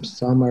 but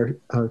some are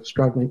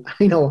struggling.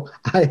 I know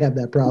I have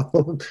that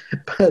problem,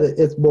 but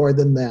it's more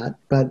than that,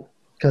 but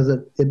because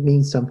it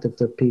means something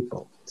to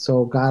people.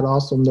 So God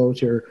also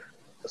knows your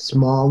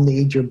small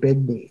needs or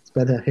big needs,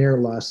 but a hair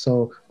loss,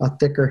 so a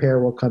thicker hair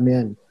will come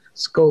in.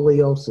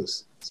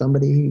 Scoliosis.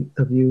 Somebody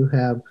of you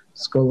have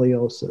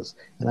scoliosis.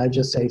 And I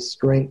just say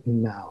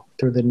straighten now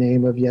through the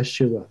name of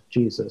Yeshua,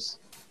 Jesus.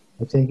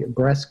 I think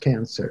breast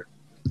cancer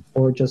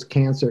or just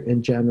cancer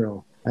in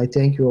general. I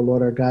thank you, O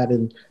Lord our God.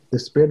 And the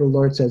Spirit of the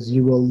Lord says,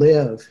 you will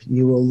live,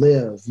 you will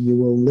live, you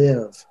will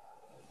live.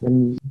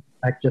 And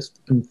I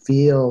just can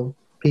feel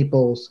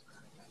people's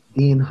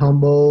being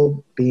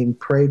humbled, being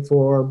prayed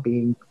for,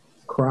 being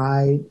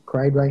cried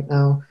right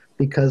now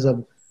because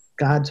of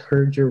God's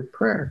heard your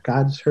prayer.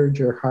 God's heard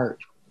your heart.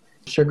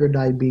 Sugar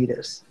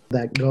diabetes,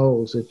 that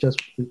goes.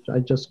 I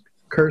just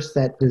curse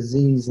that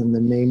disease in the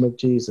name of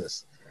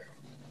Jesus.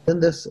 Then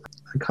this,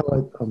 I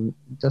call it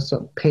just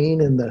a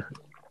pain in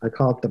I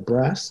call it the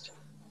breast,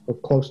 or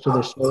close to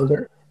the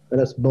shoulder. But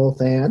it's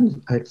both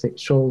and, I think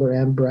shoulder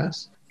and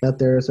breast. That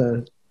there's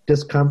a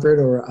discomfort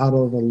or out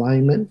of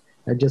alignment.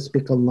 I just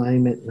speak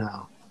alignment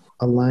now.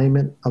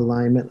 Alignment,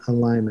 alignment,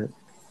 alignment.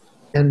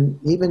 And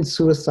even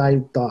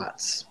suicide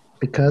thoughts.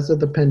 Because of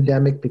the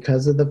pandemic,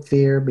 because of the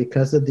fear,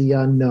 because of the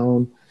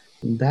unknown,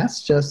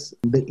 that's just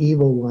the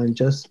evil one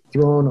just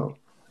throwing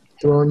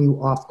you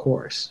off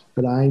course.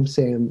 But I'm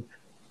saying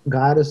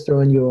God is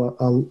throwing you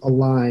a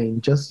line,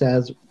 just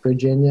as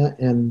Virginia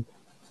and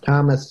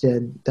Thomas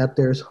did, that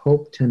there's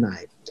hope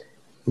tonight.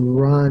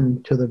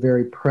 Run to the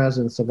very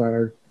presence of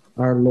our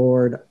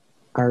Lord,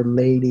 Our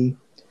Lady,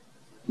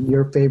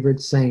 your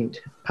favorite saint.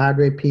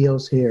 Padre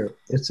Pio's here.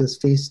 It's his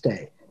feast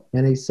day.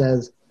 And he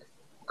says,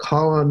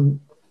 call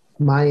on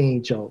my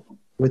angel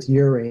with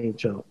your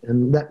angel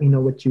and let me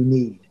know what you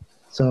need.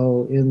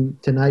 So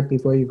tonight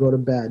before you go to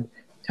bed,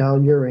 tell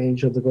your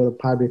angel to go to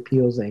Padre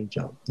Pio's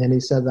angel. And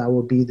he says, I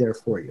will be there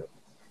for you.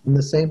 And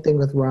the same thing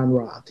with Ron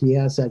Roth. He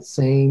has that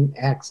same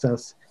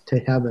access to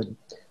heaven.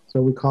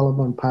 So we call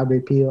upon Padre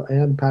Pio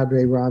and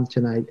Padre Ron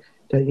tonight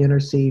to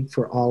intercede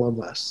for all of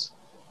us.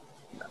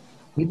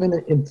 Even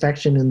an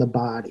infection in the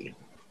body.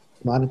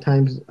 A lot of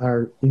times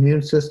our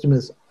immune system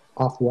is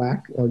off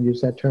whack, I'll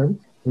use that term,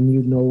 and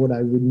you know what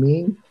I would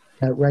mean.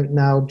 That right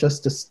now,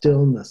 just the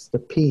stillness, the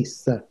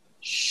peace, the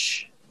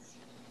shh,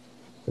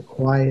 the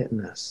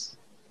quietness.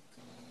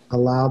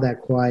 Allow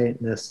that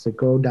quietness to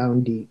go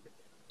down deep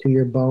to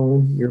your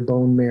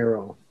bone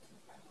marrow.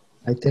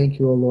 I thank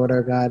you, O Lord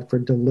our God, for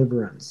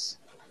deliverance,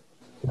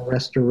 for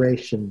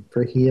restoration,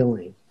 for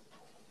healing.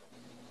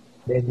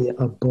 May the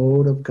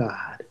abode of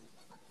God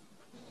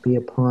be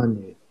upon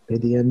you. May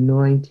the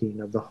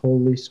anointing of the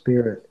Holy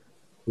Spirit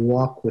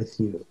walk with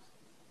you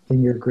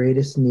in your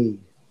greatest need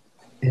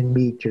and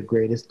meet your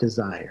greatest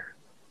desire.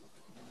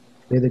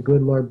 May the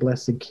good Lord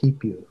bless and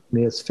keep you.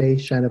 May his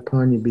face shine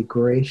upon you, be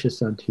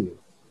gracious unto you,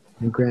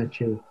 and grant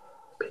you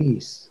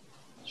peace,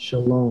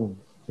 shalom,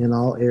 in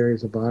all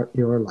areas of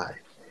your life.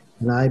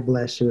 And I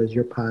bless you as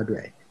your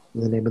Padre,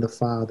 in the name of the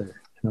Father,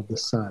 and of the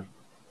Son,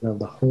 and of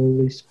the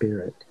Holy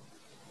Spirit.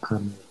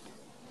 Amen.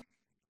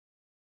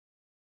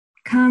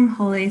 Come,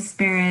 Holy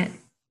Spirit.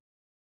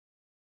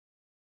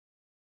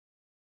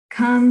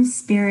 Come,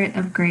 Spirit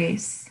of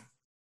grace.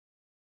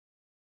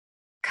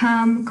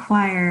 Come,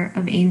 choir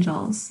of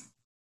angels.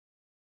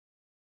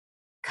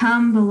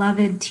 Come,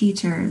 beloved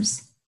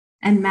teachers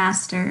and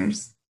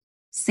masters,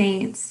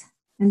 saints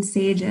and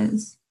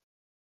sages.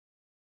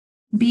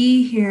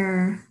 Be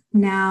here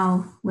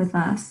now with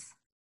us.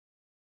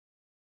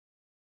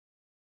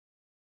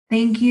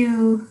 Thank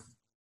you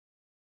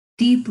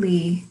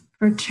deeply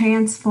for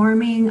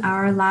transforming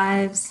our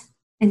lives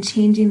and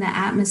changing the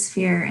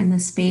atmosphere and the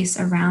space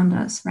around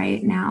us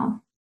right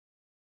now.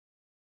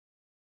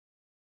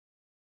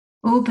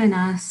 Open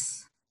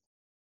us,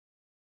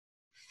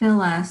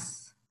 fill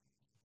us,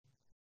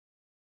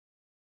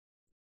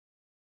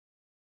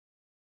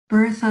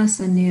 birth us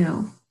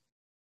anew.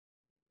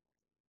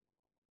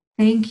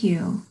 Thank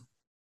you.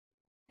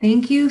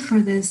 Thank you for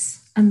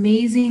this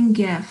amazing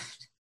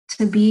gift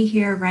to be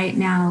here right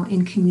now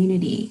in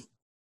community,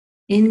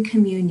 in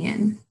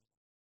communion.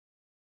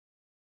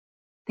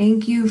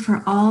 Thank you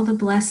for all the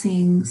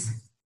blessings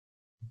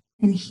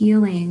and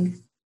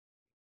healing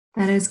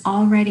that is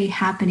already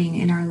happening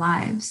in our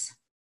lives.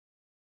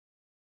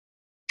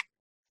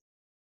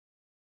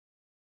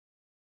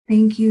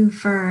 Thank you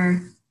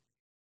for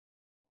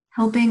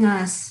helping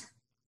us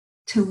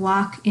to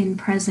walk in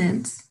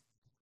presence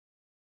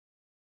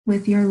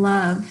with your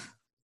love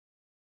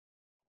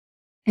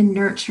and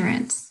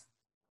nurturance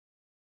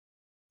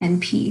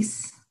and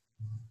peace.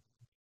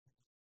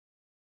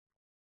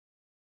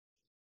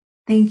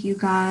 Thank you,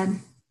 God.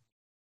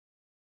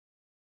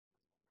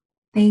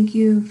 Thank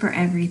you for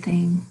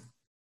everything.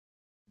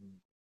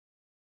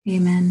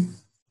 Amen.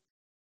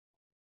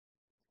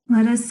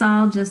 Let us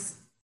all just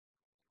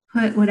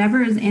put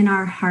whatever is in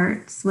our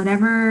hearts,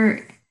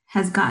 whatever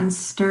has gotten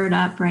stirred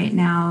up right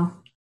now,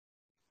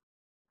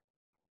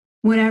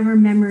 whatever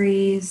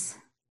memories,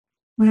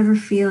 whatever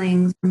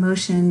feelings,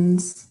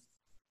 emotions,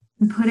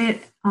 and put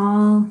it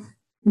all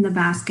in the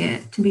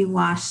basket to be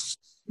washed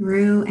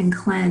through and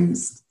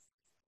cleansed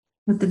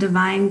with the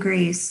divine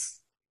grace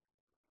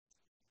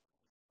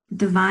the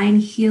divine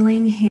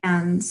healing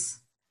hands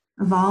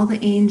of all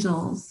the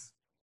angels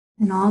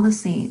and all the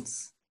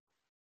saints.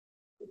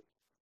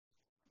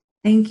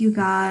 Thank you,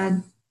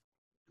 God.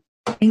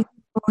 Thank you,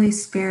 Holy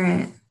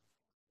Spirit.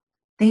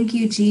 Thank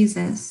you,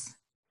 Jesus.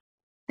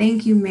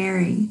 Thank you,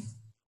 Mary.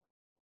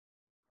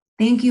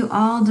 Thank you,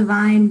 all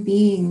divine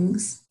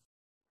beings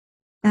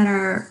that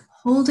are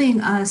holding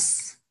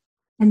us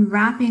and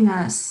wrapping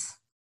us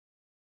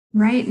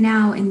right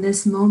now in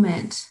this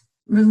moment,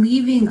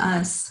 relieving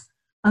us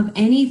of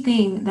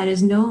anything that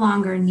is no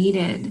longer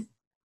needed,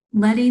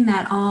 letting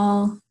that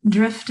all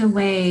drift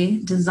away,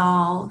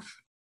 dissolve.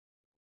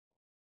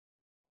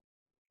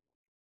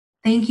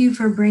 Thank you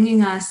for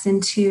bringing us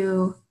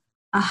into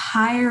a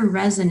higher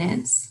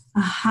resonance,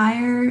 a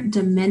higher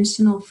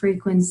dimensional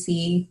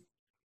frequency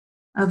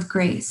of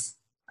grace,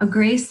 a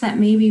grace that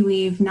maybe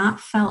we've not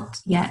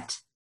felt yet,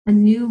 a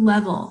new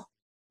level,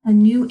 a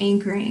new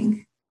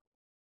anchoring.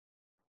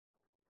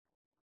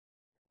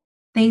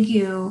 Thank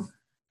you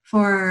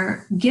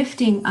for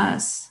gifting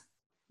us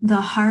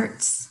the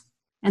hearts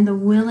and the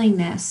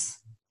willingness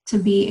to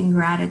be in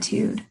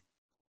gratitude.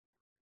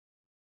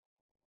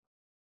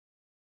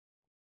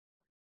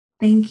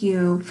 Thank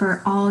you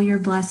for all your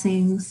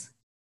blessings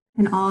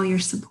and all your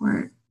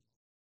support.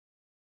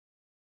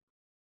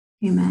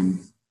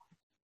 Amen.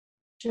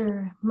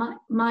 Sure.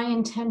 My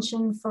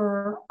intention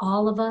for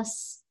all of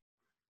us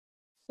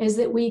is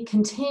that we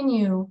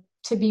continue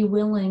to be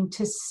willing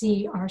to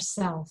see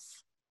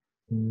ourselves,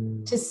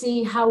 to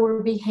see how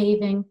we're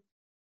behaving,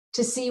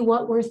 to see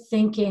what we're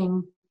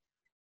thinking.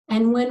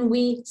 And when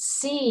we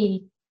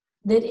see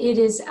that it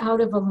is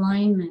out of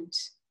alignment,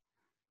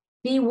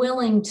 be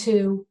willing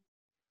to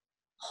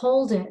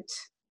hold it,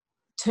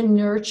 to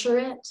nurture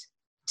it,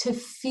 to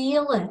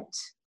feel it,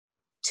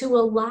 to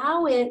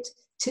allow it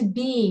to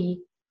be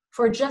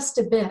for just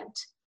a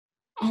bit,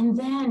 and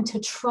then to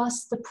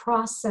trust the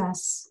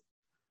process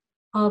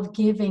of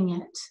giving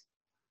it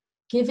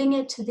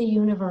to the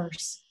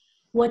universe.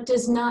 What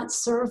does not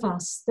serve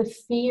us, the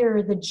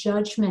fear, the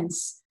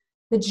judgments,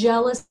 the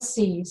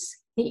jealousies,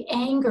 the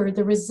anger,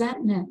 the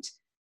resentment,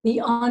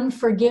 the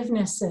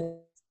unforgivenesses,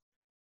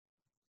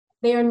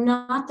 they are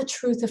not the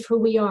truth of who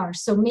we are.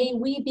 So may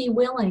we be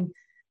willing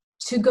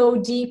to go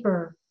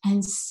deeper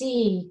and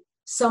see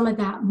some of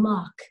that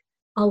muck,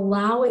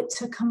 allow it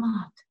to come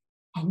up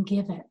and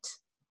give it.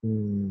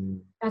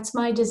 That's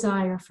my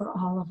desire for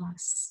all of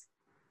us.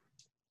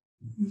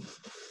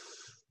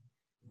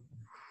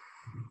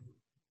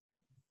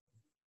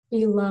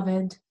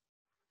 Beloved,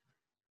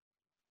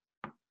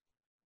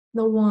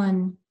 the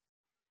one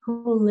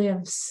who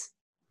lives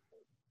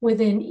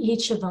within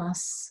each of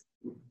us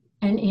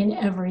and in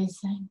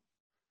everything,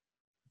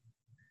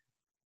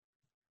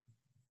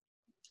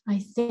 I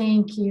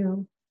thank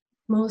you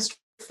most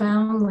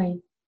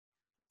profoundly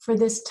for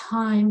this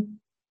time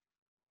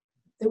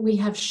that we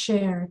have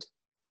shared,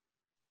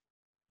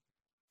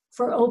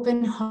 for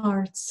open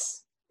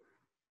hearts,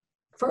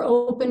 for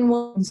open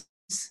wounds,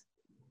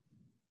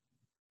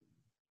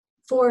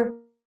 for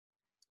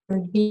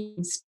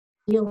being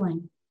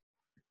healing,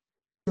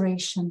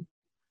 restoration.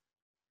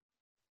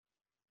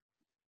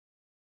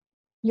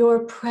 Your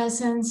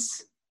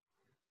presence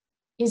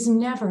is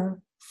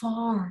never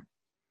far.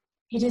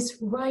 It is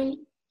right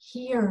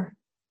here,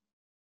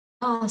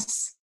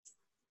 us,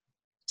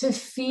 to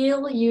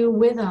feel you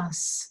with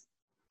us,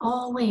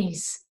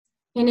 always,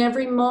 in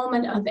every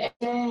moment of the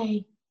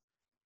day.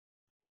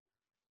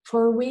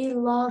 For we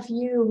love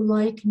you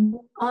like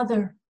no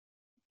other.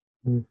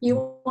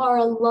 You are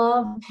a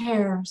love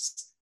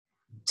pairs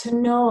to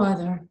no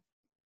other.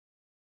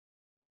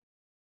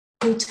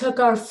 We took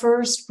our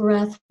first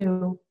breath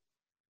to.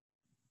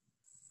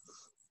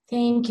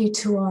 Thank you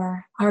to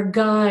our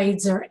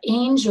guides, our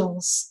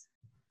angels,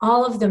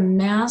 all of the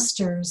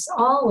masters,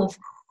 all of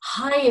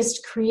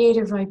highest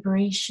creative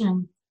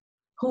vibration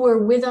who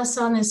are with us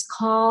on this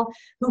call,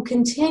 who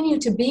continue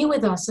to be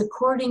with us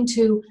according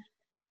to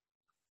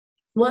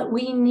what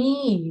we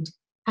need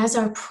as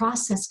our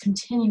process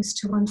continues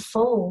to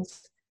unfold.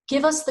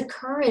 Give us the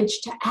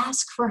courage to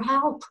ask for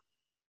help,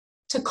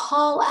 to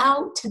call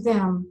out to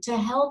them to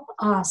help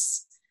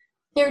us.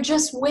 They're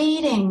just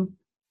waiting.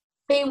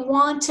 They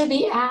want to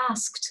be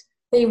asked.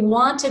 They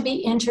want to be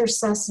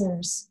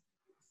intercessors,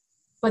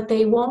 but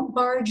they won't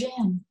barge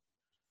in.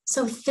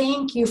 So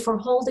thank you for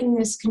holding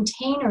this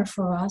container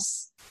for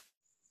us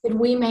that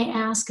we may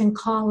ask and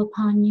call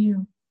upon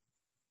you.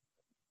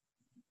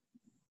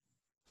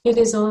 It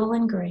is all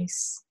in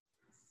grace.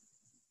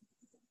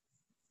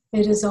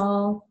 It is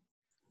all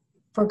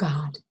for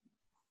God.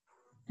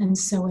 And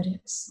so it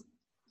is.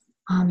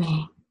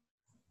 Amen.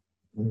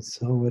 And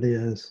so it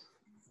is.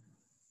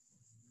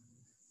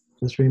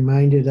 Just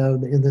reminded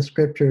of in the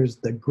scriptures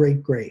the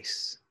great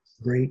grace,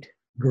 great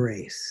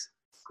grace,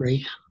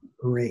 great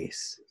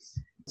grace.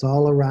 It's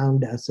all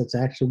around us. It's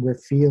actually, we're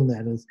feeling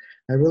that.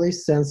 I really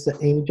sense the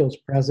angel's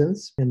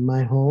presence in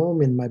my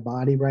home, in my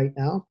body right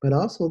now, but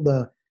also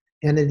the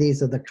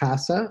entities of the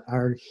Casa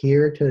are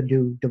here to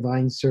do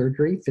divine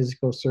surgery,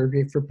 physical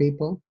surgery for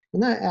people.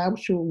 And I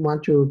actually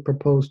want to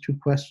propose two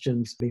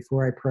questions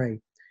before I pray.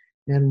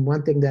 And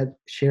one thing that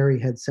Sherry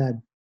had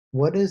said,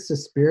 what is the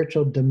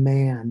spiritual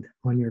demand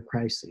on your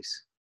crises?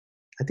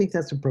 I think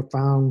that's a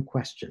profound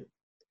question.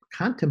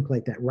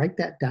 Contemplate that, write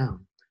that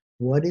down.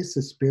 What is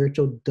the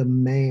spiritual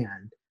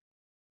demand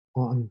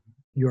on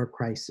your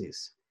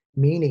crises?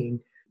 Meaning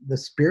the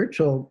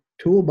spiritual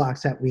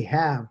toolbox that we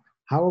have,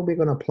 how are we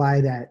going to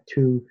apply that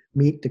to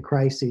meet the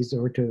crises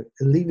or to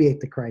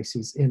alleviate the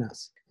crises in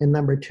us? And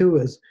number two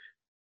is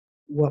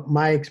what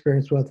my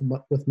experience with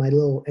my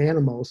little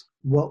animals,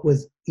 what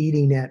was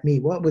eating at me,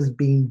 what was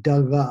being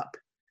dug up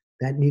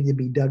that needed to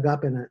be dug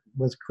up, and it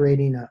was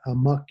creating a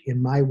muck in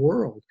my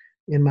world,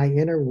 in my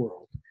inner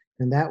world.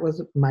 And that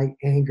was my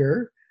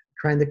anger,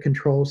 trying to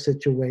control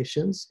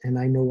situations, and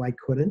I know I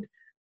couldn't.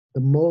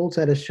 The molds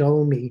had to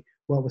show me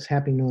what was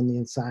happening on the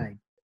inside.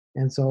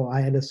 And so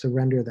I had to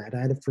surrender that.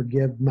 I had to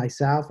forgive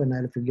myself, and I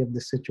had to forgive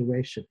the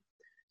situation.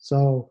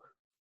 So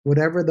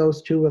whatever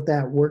those two, if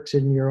that works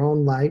in your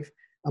own life,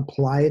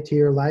 apply it to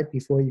your life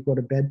before you go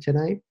to bed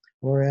tonight,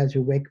 or as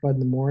you wake up in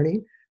the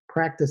morning,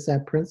 practice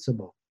that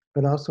principle,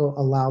 but also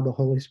allow the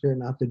Holy Spirit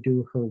now to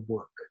do her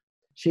work.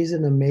 She has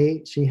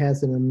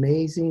an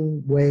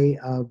amazing way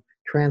of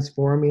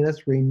transforming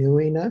us,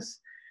 renewing us.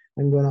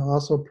 I'm going to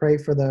also pray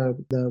for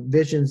the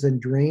visions and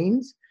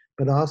dreams,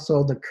 but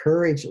also the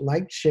courage,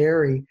 like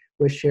Sherry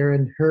was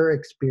sharing her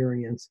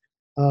experience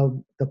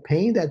of the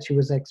pain that she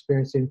was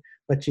experiencing,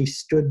 but she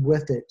stood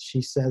with it.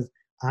 She says,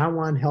 I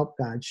want help,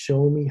 God.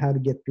 Show me how to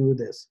get through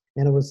this.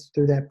 And it was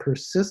through that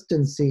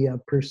persistency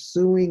of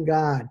pursuing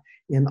God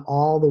in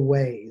all the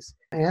ways.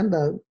 And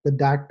the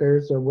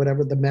doctors or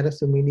whatever the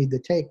medicine we need to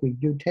take, we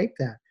do take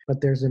that.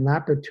 But there's an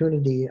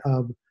opportunity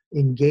of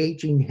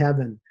engaging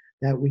heaven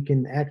that we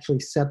can actually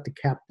set the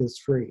captives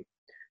free.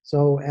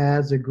 So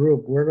as a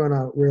group, we're going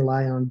to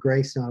rely on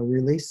grace now,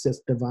 release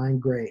this divine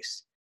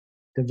grace,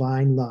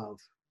 divine love,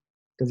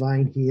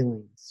 divine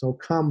healing. So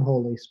come,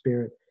 Holy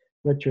Spirit.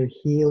 Let your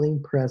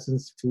healing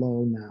presence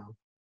flow now.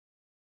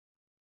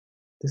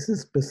 This is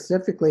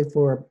specifically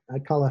for, I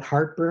call it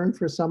heartburn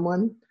for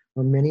someone,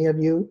 or many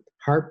of you,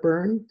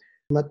 heartburn.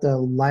 Let the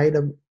light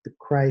of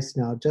Christ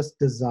now just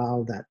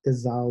dissolve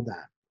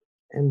that.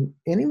 And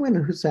anyone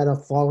who's had a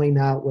falling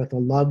out with a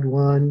loved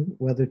one,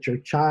 whether it's your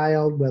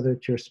child, whether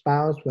it's your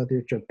spouse, whether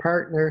it's your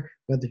partner,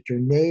 whether it's your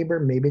neighbor,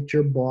 maybe it's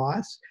your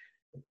boss,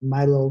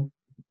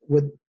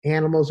 with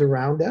animals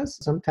around us,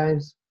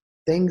 sometimes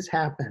things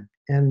happen.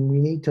 And we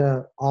need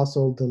to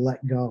also to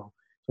let go.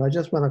 So I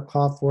just want to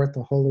call forth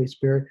the Holy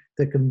Spirit,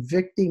 the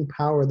convicting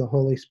power of the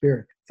Holy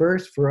Spirit.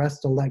 First, for us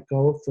to let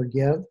go,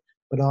 forgive,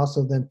 but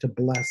also then to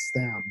bless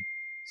them.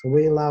 So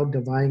we allow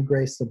divine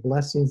grace, the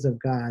blessings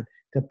of God,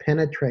 to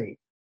penetrate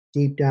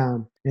deep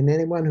down. And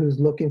anyone who's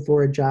looking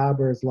for a job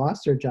or has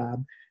lost their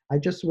job, I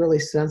just really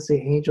sense the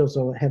angels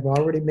have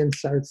already been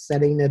started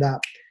setting it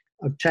up,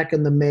 of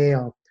checking the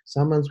mail.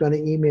 Someone's going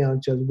to email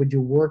and says, would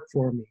you work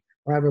for me?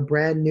 Or I have a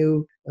brand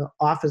new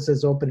office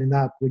is opening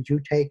up. Would you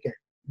take it?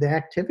 The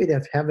activity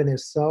of heaven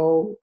is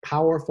so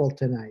powerful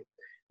tonight.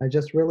 I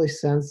just really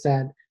sense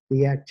that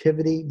the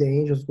activity, the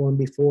angels going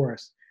before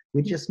us.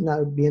 We just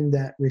now be in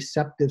that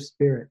receptive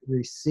spirit,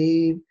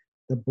 receive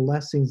the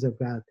blessings of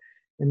God.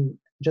 And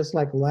just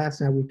like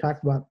last night, we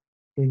talked about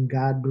in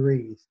God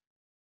breathe.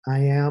 I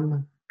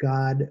am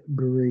God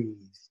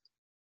breathed.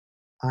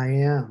 I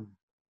am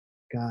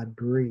God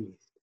breathed.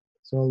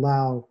 So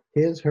allow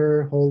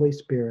her Holy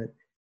Spirit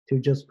to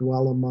just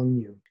dwell among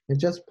you. And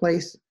just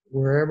place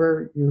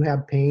wherever you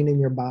have pain in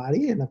your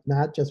body, and if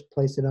not, just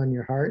place it on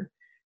your heart.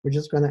 We're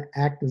just going to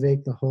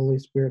activate the Holy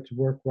Spirit's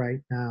work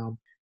right now.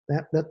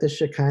 Let the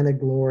Shekinah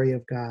glory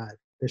of God,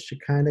 the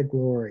Shekinah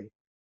glory,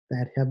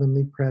 that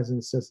heavenly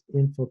presence just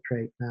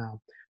infiltrate now.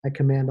 I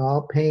command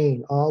all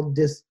pain, all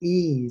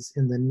dis-ease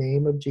in the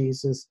name of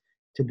Jesus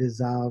to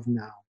dissolve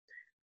now.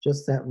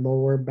 Just that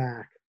lower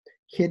back.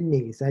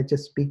 Kidneys, I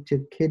just speak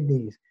to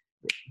kidneys.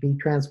 Be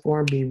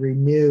transformed, be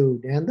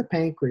renewed, and the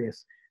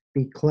pancreas.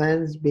 Be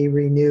cleansed, be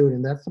renewed.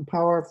 And that's the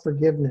power of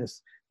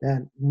forgiveness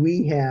that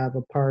we have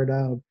a part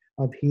of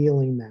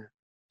healing that.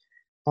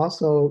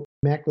 Also,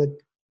 macular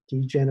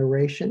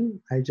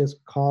degeneration. I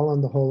just call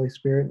on the Holy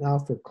Spirit now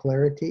for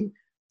clarity,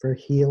 for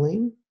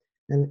healing.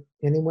 And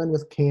anyone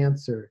with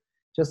cancer,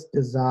 just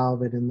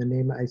dissolve it in the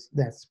name of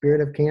that spirit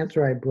of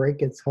cancer. I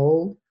break its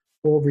hold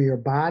over your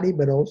body,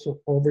 but also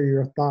over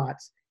your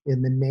thoughts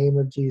in the name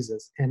of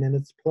Jesus. And in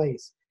its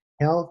place,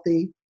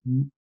 healthy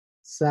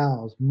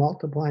cells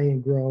multiply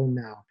and grow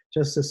now.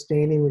 Just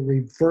sustaining,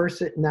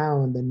 reverse it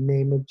now in the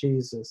name of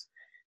Jesus.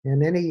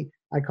 And any,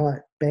 I call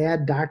it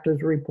bad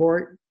doctor's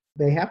report,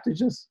 they have to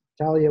just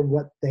tell you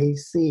what they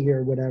see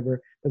or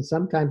whatever, but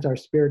sometimes our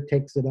spirit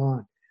takes it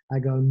on. I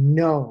go,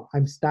 no,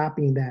 I'm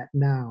stopping that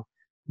now.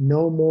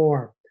 No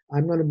more.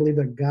 I'm going to believe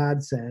what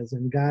God says,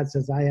 and God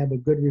says, I have a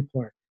good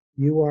report.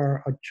 You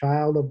are a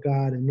child of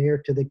God and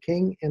heir to the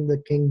King and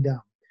the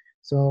kingdom.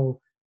 So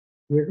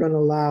we're going to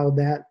allow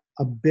that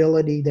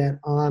ability, that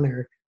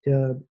honor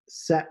to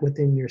set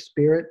within your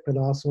spirit, but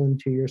also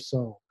into your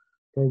soul.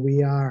 For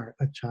we are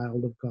a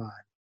child of God.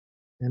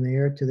 and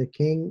heir to the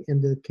King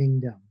and to the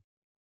kingdom.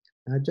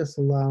 I just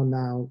allow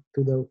now,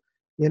 through the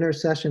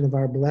intercession of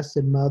our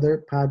Blessed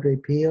Mother, Padre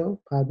Pio,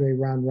 Padre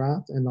Ron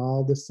Roth, and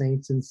all the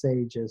saints and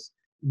sages,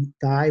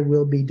 thy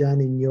will be done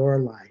in your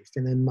life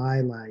and in my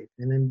life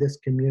and in this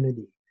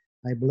community.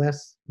 I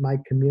bless my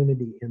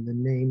community in the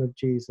name of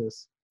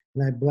Jesus.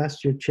 And I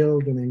bless your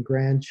children and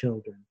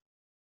grandchildren.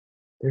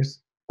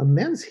 There's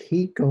immense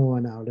heat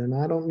going out, and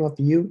I don't know if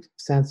you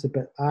sense it,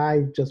 but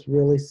I just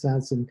really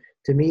sense, and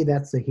to me,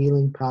 that's the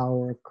healing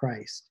power of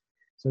Christ.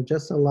 So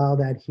just allow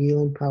that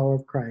healing power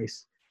of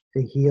Christ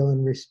to heal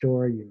and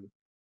restore you.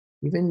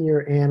 Even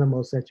your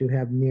animals that you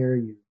have near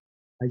you.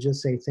 I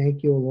just say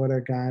thank you, O Lord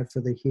our God,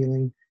 for the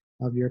healing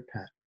of your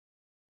pet.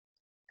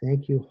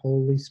 Thank you,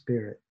 Holy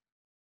Spirit.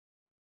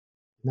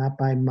 Not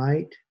by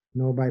might,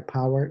 nor by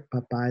power,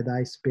 but by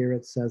thy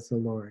Spirit, says the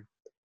Lord.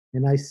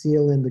 And I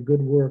seal in the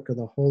good work of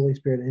the Holy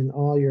Spirit in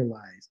all your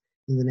lives,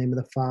 in the name of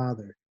the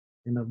Father,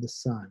 and of the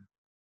Son,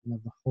 and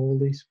of the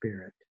Holy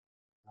Spirit.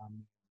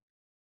 Amen.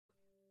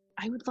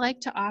 I would like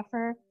to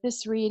offer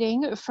this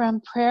reading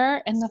from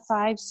Prayer in the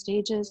 5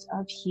 Stages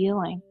of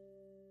Healing.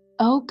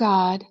 O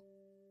God,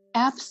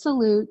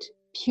 absolute,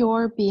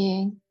 pure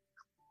being,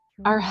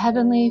 our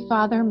Heavenly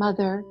Father,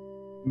 Mother,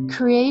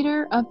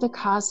 Creator of the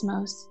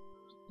cosmos,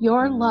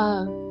 your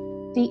love,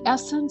 the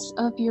essence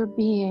of your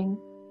being,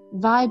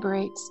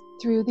 vibrates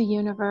through the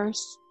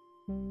universe.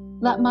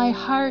 Let my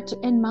heart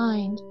and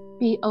mind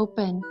be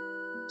open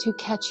to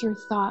catch your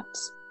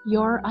thoughts,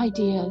 your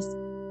ideas,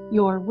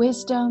 your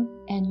wisdom,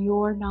 and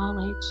your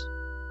knowledge.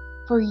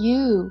 For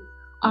you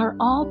are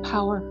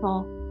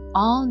all-powerful,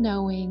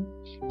 all-knowing,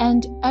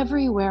 and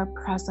everywhere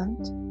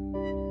present.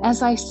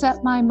 As I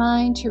set my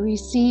mind to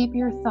receive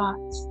your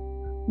thoughts,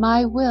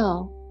 my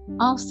will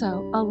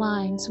also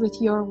aligns with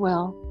your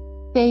will.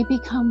 They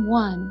become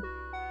one,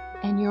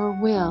 and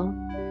your will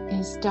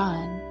is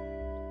done.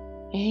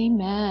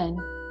 Amen.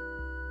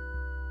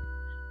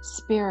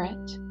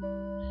 Spirit,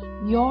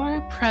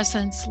 your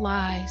presence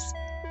lies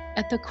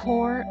at the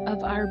core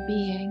of our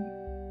being.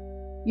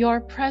 Your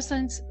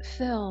presence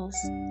fills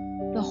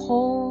the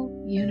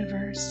whole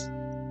universe.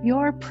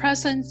 Your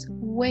presence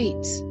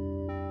waits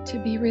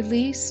to be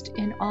released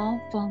in all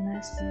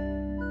fullness,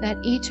 that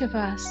each of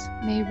us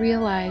may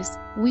realize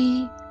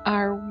we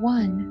are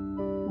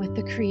one with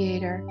the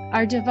Creator,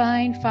 our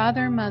divine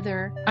Father,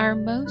 Mother, our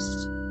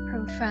most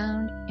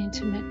profound,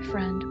 intimate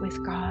friend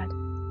with God.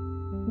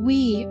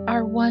 We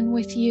are one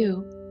with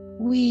you.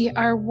 We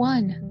are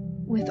one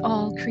with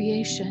all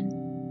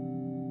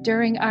creation.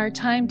 During our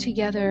time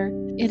together,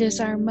 it is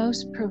our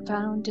most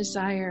profound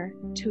desire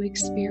to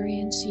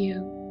experience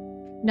you,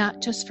 not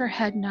just for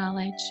head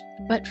knowledge,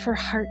 but for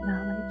heart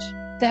knowledge,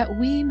 that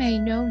we may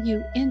know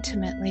you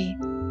intimately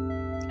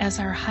as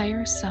our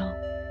higher self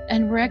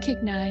and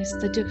recognize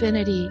the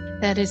divinity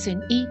that is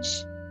in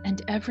each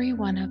and every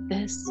one of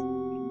this.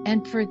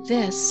 And for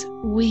this,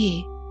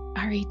 we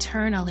are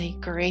eternally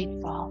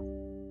grateful.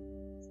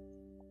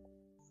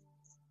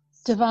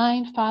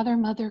 Divine Father,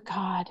 Mother,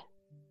 God,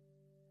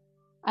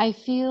 I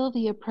feel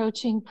the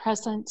approaching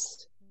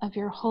presence of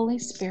your Holy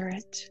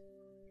Spirit.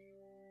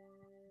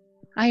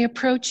 I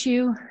approach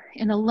you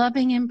in a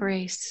loving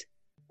embrace,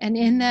 and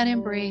in that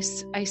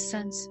embrace, I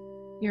sense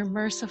your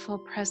merciful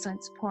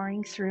presence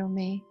pouring through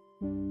me.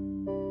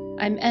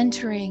 I'm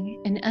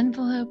entering an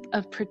envelope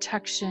of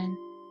protection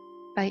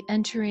by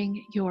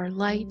entering your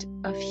light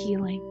of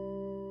healing.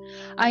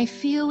 I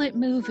feel it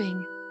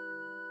moving,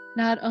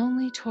 not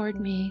only toward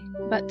me,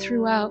 but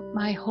throughout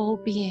my whole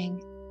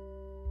being.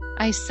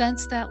 I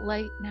sense that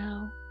light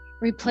now,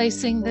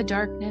 replacing the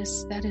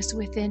darkness that is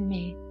within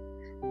me,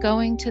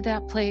 going to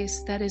that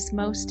place that is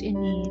most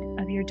in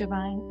need of your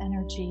divine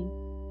energy,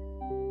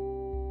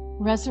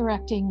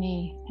 resurrecting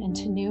me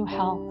into new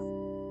health.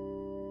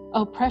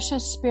 O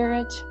precious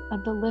Spirit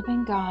of the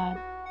living God,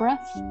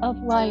 breath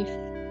of life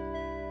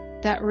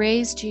that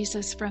raised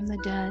Jesus from the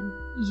dead,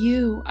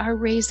 you are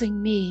raising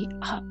me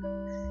up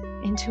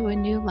into a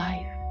new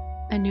life,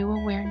 a new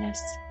awareness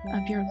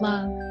of your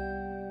love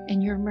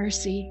and your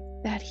mercy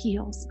that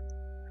heals.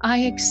 I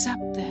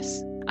accept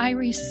this. I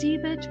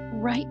receive it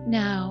right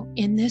now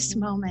in this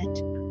moment,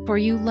 for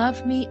you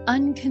love me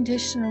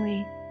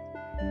unconditionally,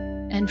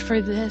 and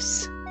for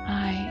this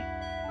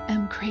I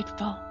am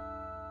grateful.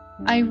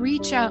 I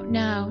reach out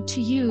now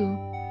to you,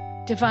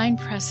 divine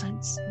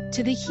presence,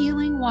 to the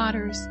healing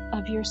waters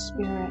of your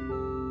Spirit,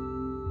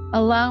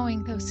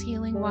 allowing those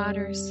healing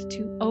waters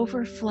to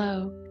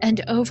overflow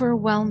and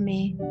overwhelm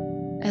me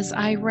as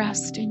I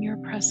rest in your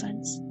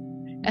presence,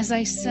 as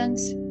I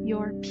sense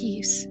your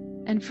peace.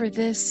 And for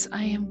this,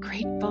 I am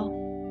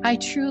grateful. I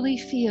truly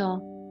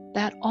feel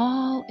that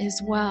all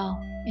is well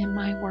in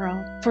my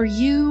world. For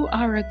you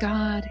are a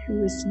God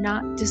who is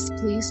not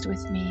displeased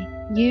with me.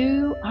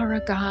 You are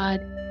a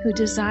God who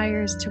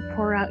desires to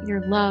pour out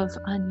your love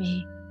on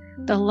me,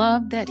 the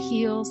love that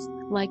heals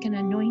like an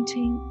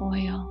anointing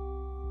oil.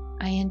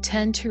 I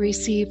intend to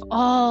receive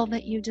all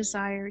that you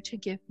desire to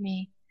give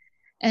me.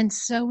 And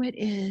so it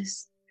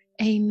is.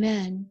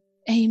 Amen.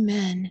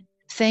 Amen.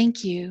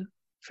 Thank you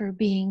for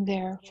being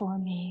there for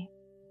me.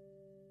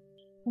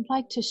 I'd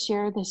like to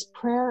share this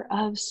prayer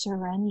of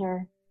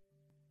surrender.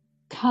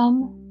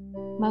 Come,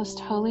 most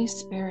Holy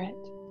Spirit.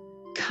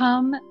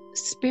 Come,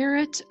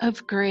 Spirit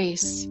of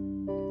grace.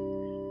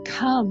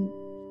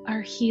 Come,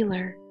 our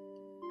healer.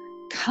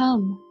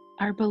 Come,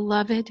 our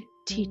beloved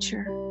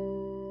teacher.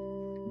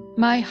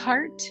 My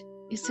heart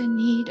is in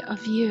need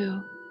of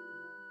you.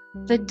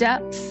 The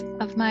depths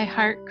of my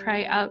heart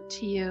cry out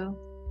to you.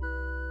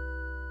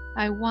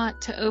 I want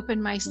to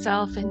open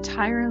myself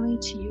entirely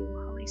to you,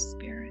 Holy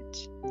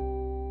Spirit.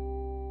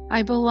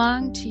 I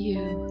belong to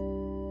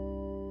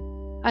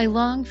you. I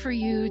long for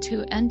you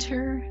to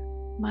enter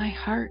my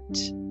heart.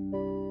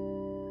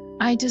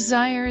 I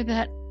desire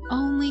that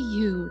only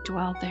you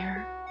dwell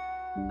there.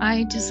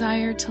 I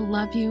desire to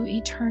love you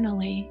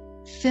eternally.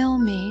 Fill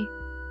me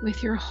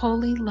with your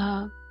holy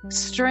love.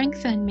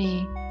 Strengthen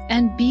me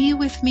and be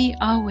with me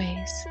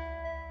always.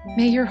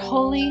 May your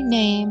holy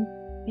name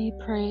be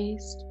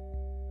praised.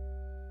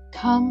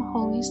 Come,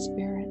 Holy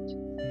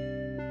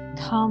Spirit.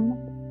 Come,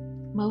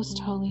 most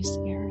Holy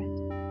Spirit.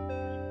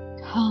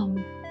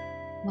 Come,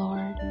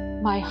 Lord.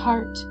 My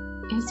heart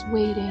is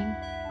waiting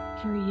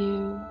for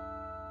you.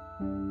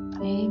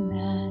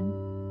 Amen.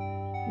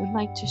 I would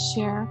like to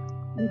share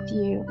with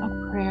you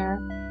a prayer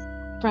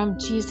from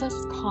Jesus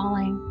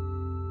Calling.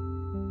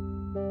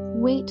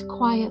 Wait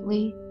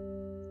quietly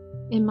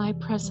in my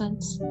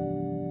presence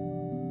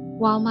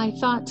while my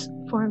thoughts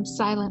form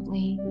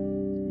silently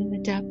in the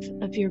depth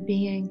of your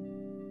being.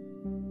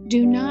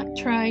 Do not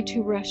try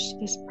to rush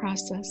this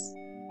process,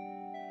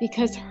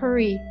 because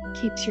hurry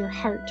keeps your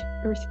heart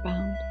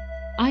earthbound.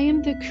 I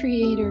am the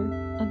creator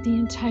of the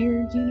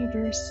entire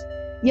universe,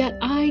 yet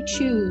I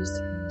choose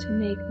to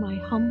make my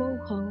humble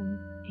home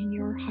in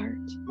your heart.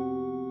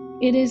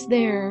 It is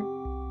there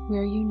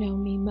where you know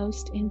me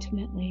most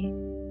intimately.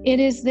 It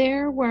is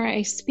there where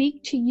I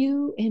speak to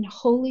you in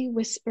holy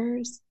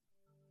whispers.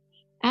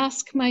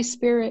 Ask my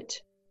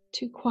spirit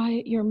to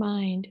quiet your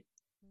mind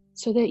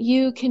so that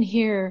you can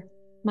hear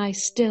my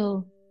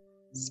still,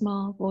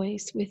 small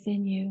voice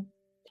within you.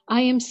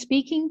 I am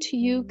speaking to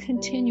you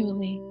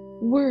continually,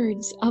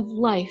 words of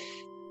life,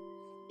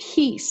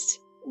 peace,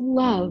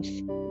 love,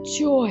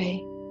 joy.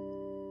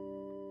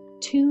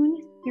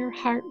 Tune your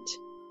heart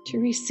to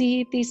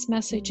receive these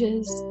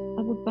messages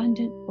of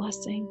abundant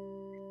blessing.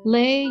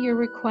 Lay your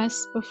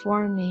requests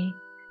before me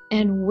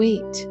and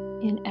wait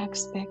in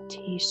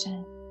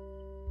expectation.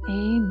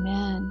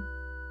 Amen.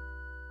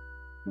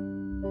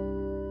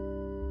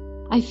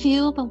 I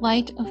feel the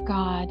light of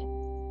God,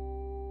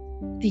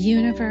 the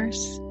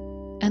universe,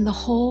 and the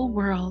whole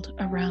world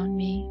around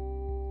me.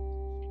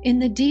 In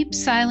the deep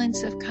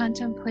silence of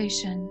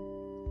contemplation,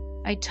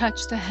 I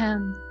touch the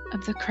hem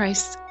of the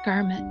Christ's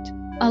garment,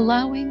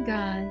 allowing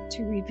God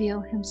to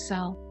reveal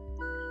himself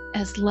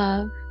as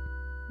love,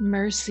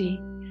 mercy,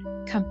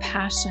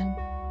 compassion,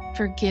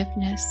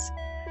 forgiveness,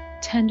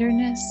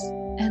 tenderness,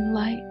 and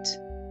light.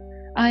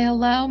 I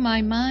allow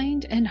my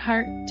mind and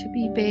heart to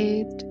be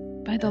bathed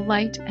by the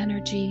light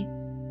energy,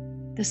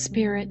 the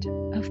Spirit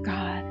of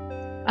God.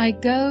 I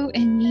go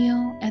and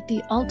kneel at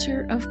the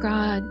altar of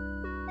God,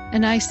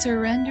 and I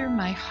surrender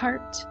my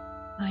heart,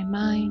 my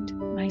mind,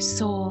 my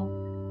soul,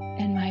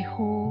 and my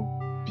whole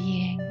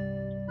being.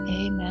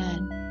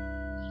 Amen.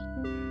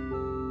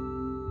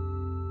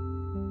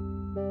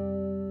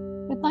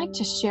 I'd like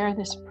to share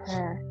this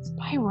prayer. It's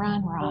by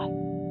Ron Rod.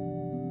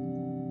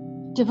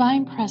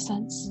 Divine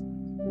Presence,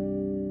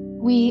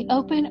 we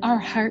open our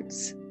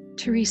hearts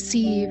to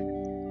receive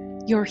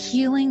your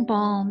healing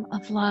balm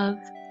of love.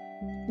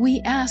 We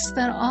ask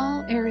that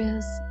all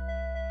areas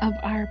of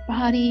our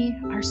body,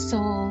 our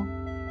soul,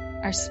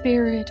 our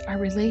spirit, our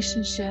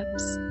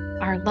relationships,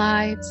 our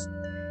lives,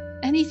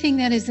 anything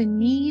that is in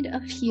need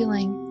of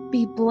healing,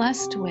 be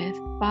blessed with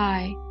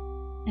by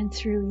and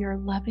through your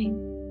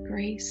loving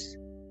grace.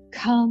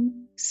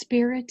 Come,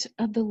 Spirit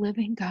of the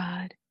living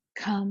God.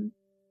 Come,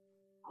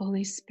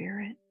 Holy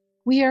Spirit.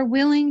 We are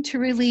willing to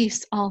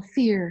release all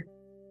fear,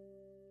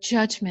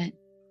 judgment,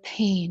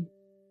 pain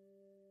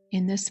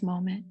in this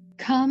moment.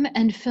 Come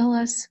and fill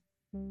us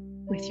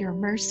with your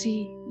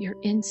mercy, your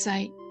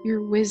insight,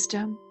 your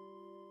wisdom,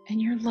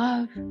 and your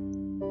love.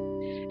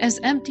 As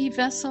empty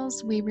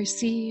vessels, we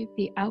receive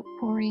the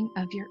outpouring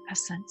of your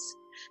essence,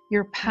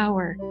 your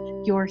power,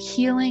 your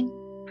healing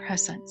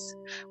presence.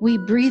 We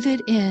breathe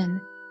it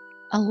in,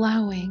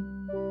 allowing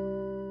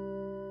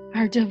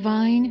our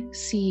divine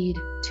seed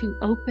to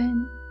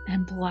open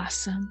and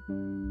blossom.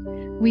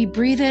 We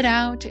breathe it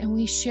out and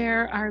we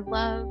share our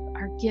love,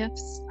 our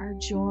gifts, our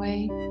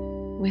joy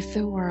with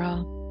the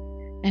world.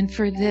 And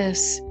for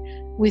this,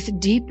 with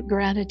deep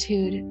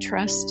gratitude,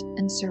 trust,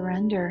 and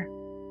surrender,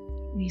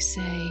 we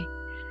say,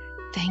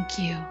 thank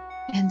you.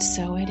 And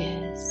so it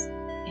is.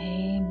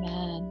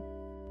 Amen.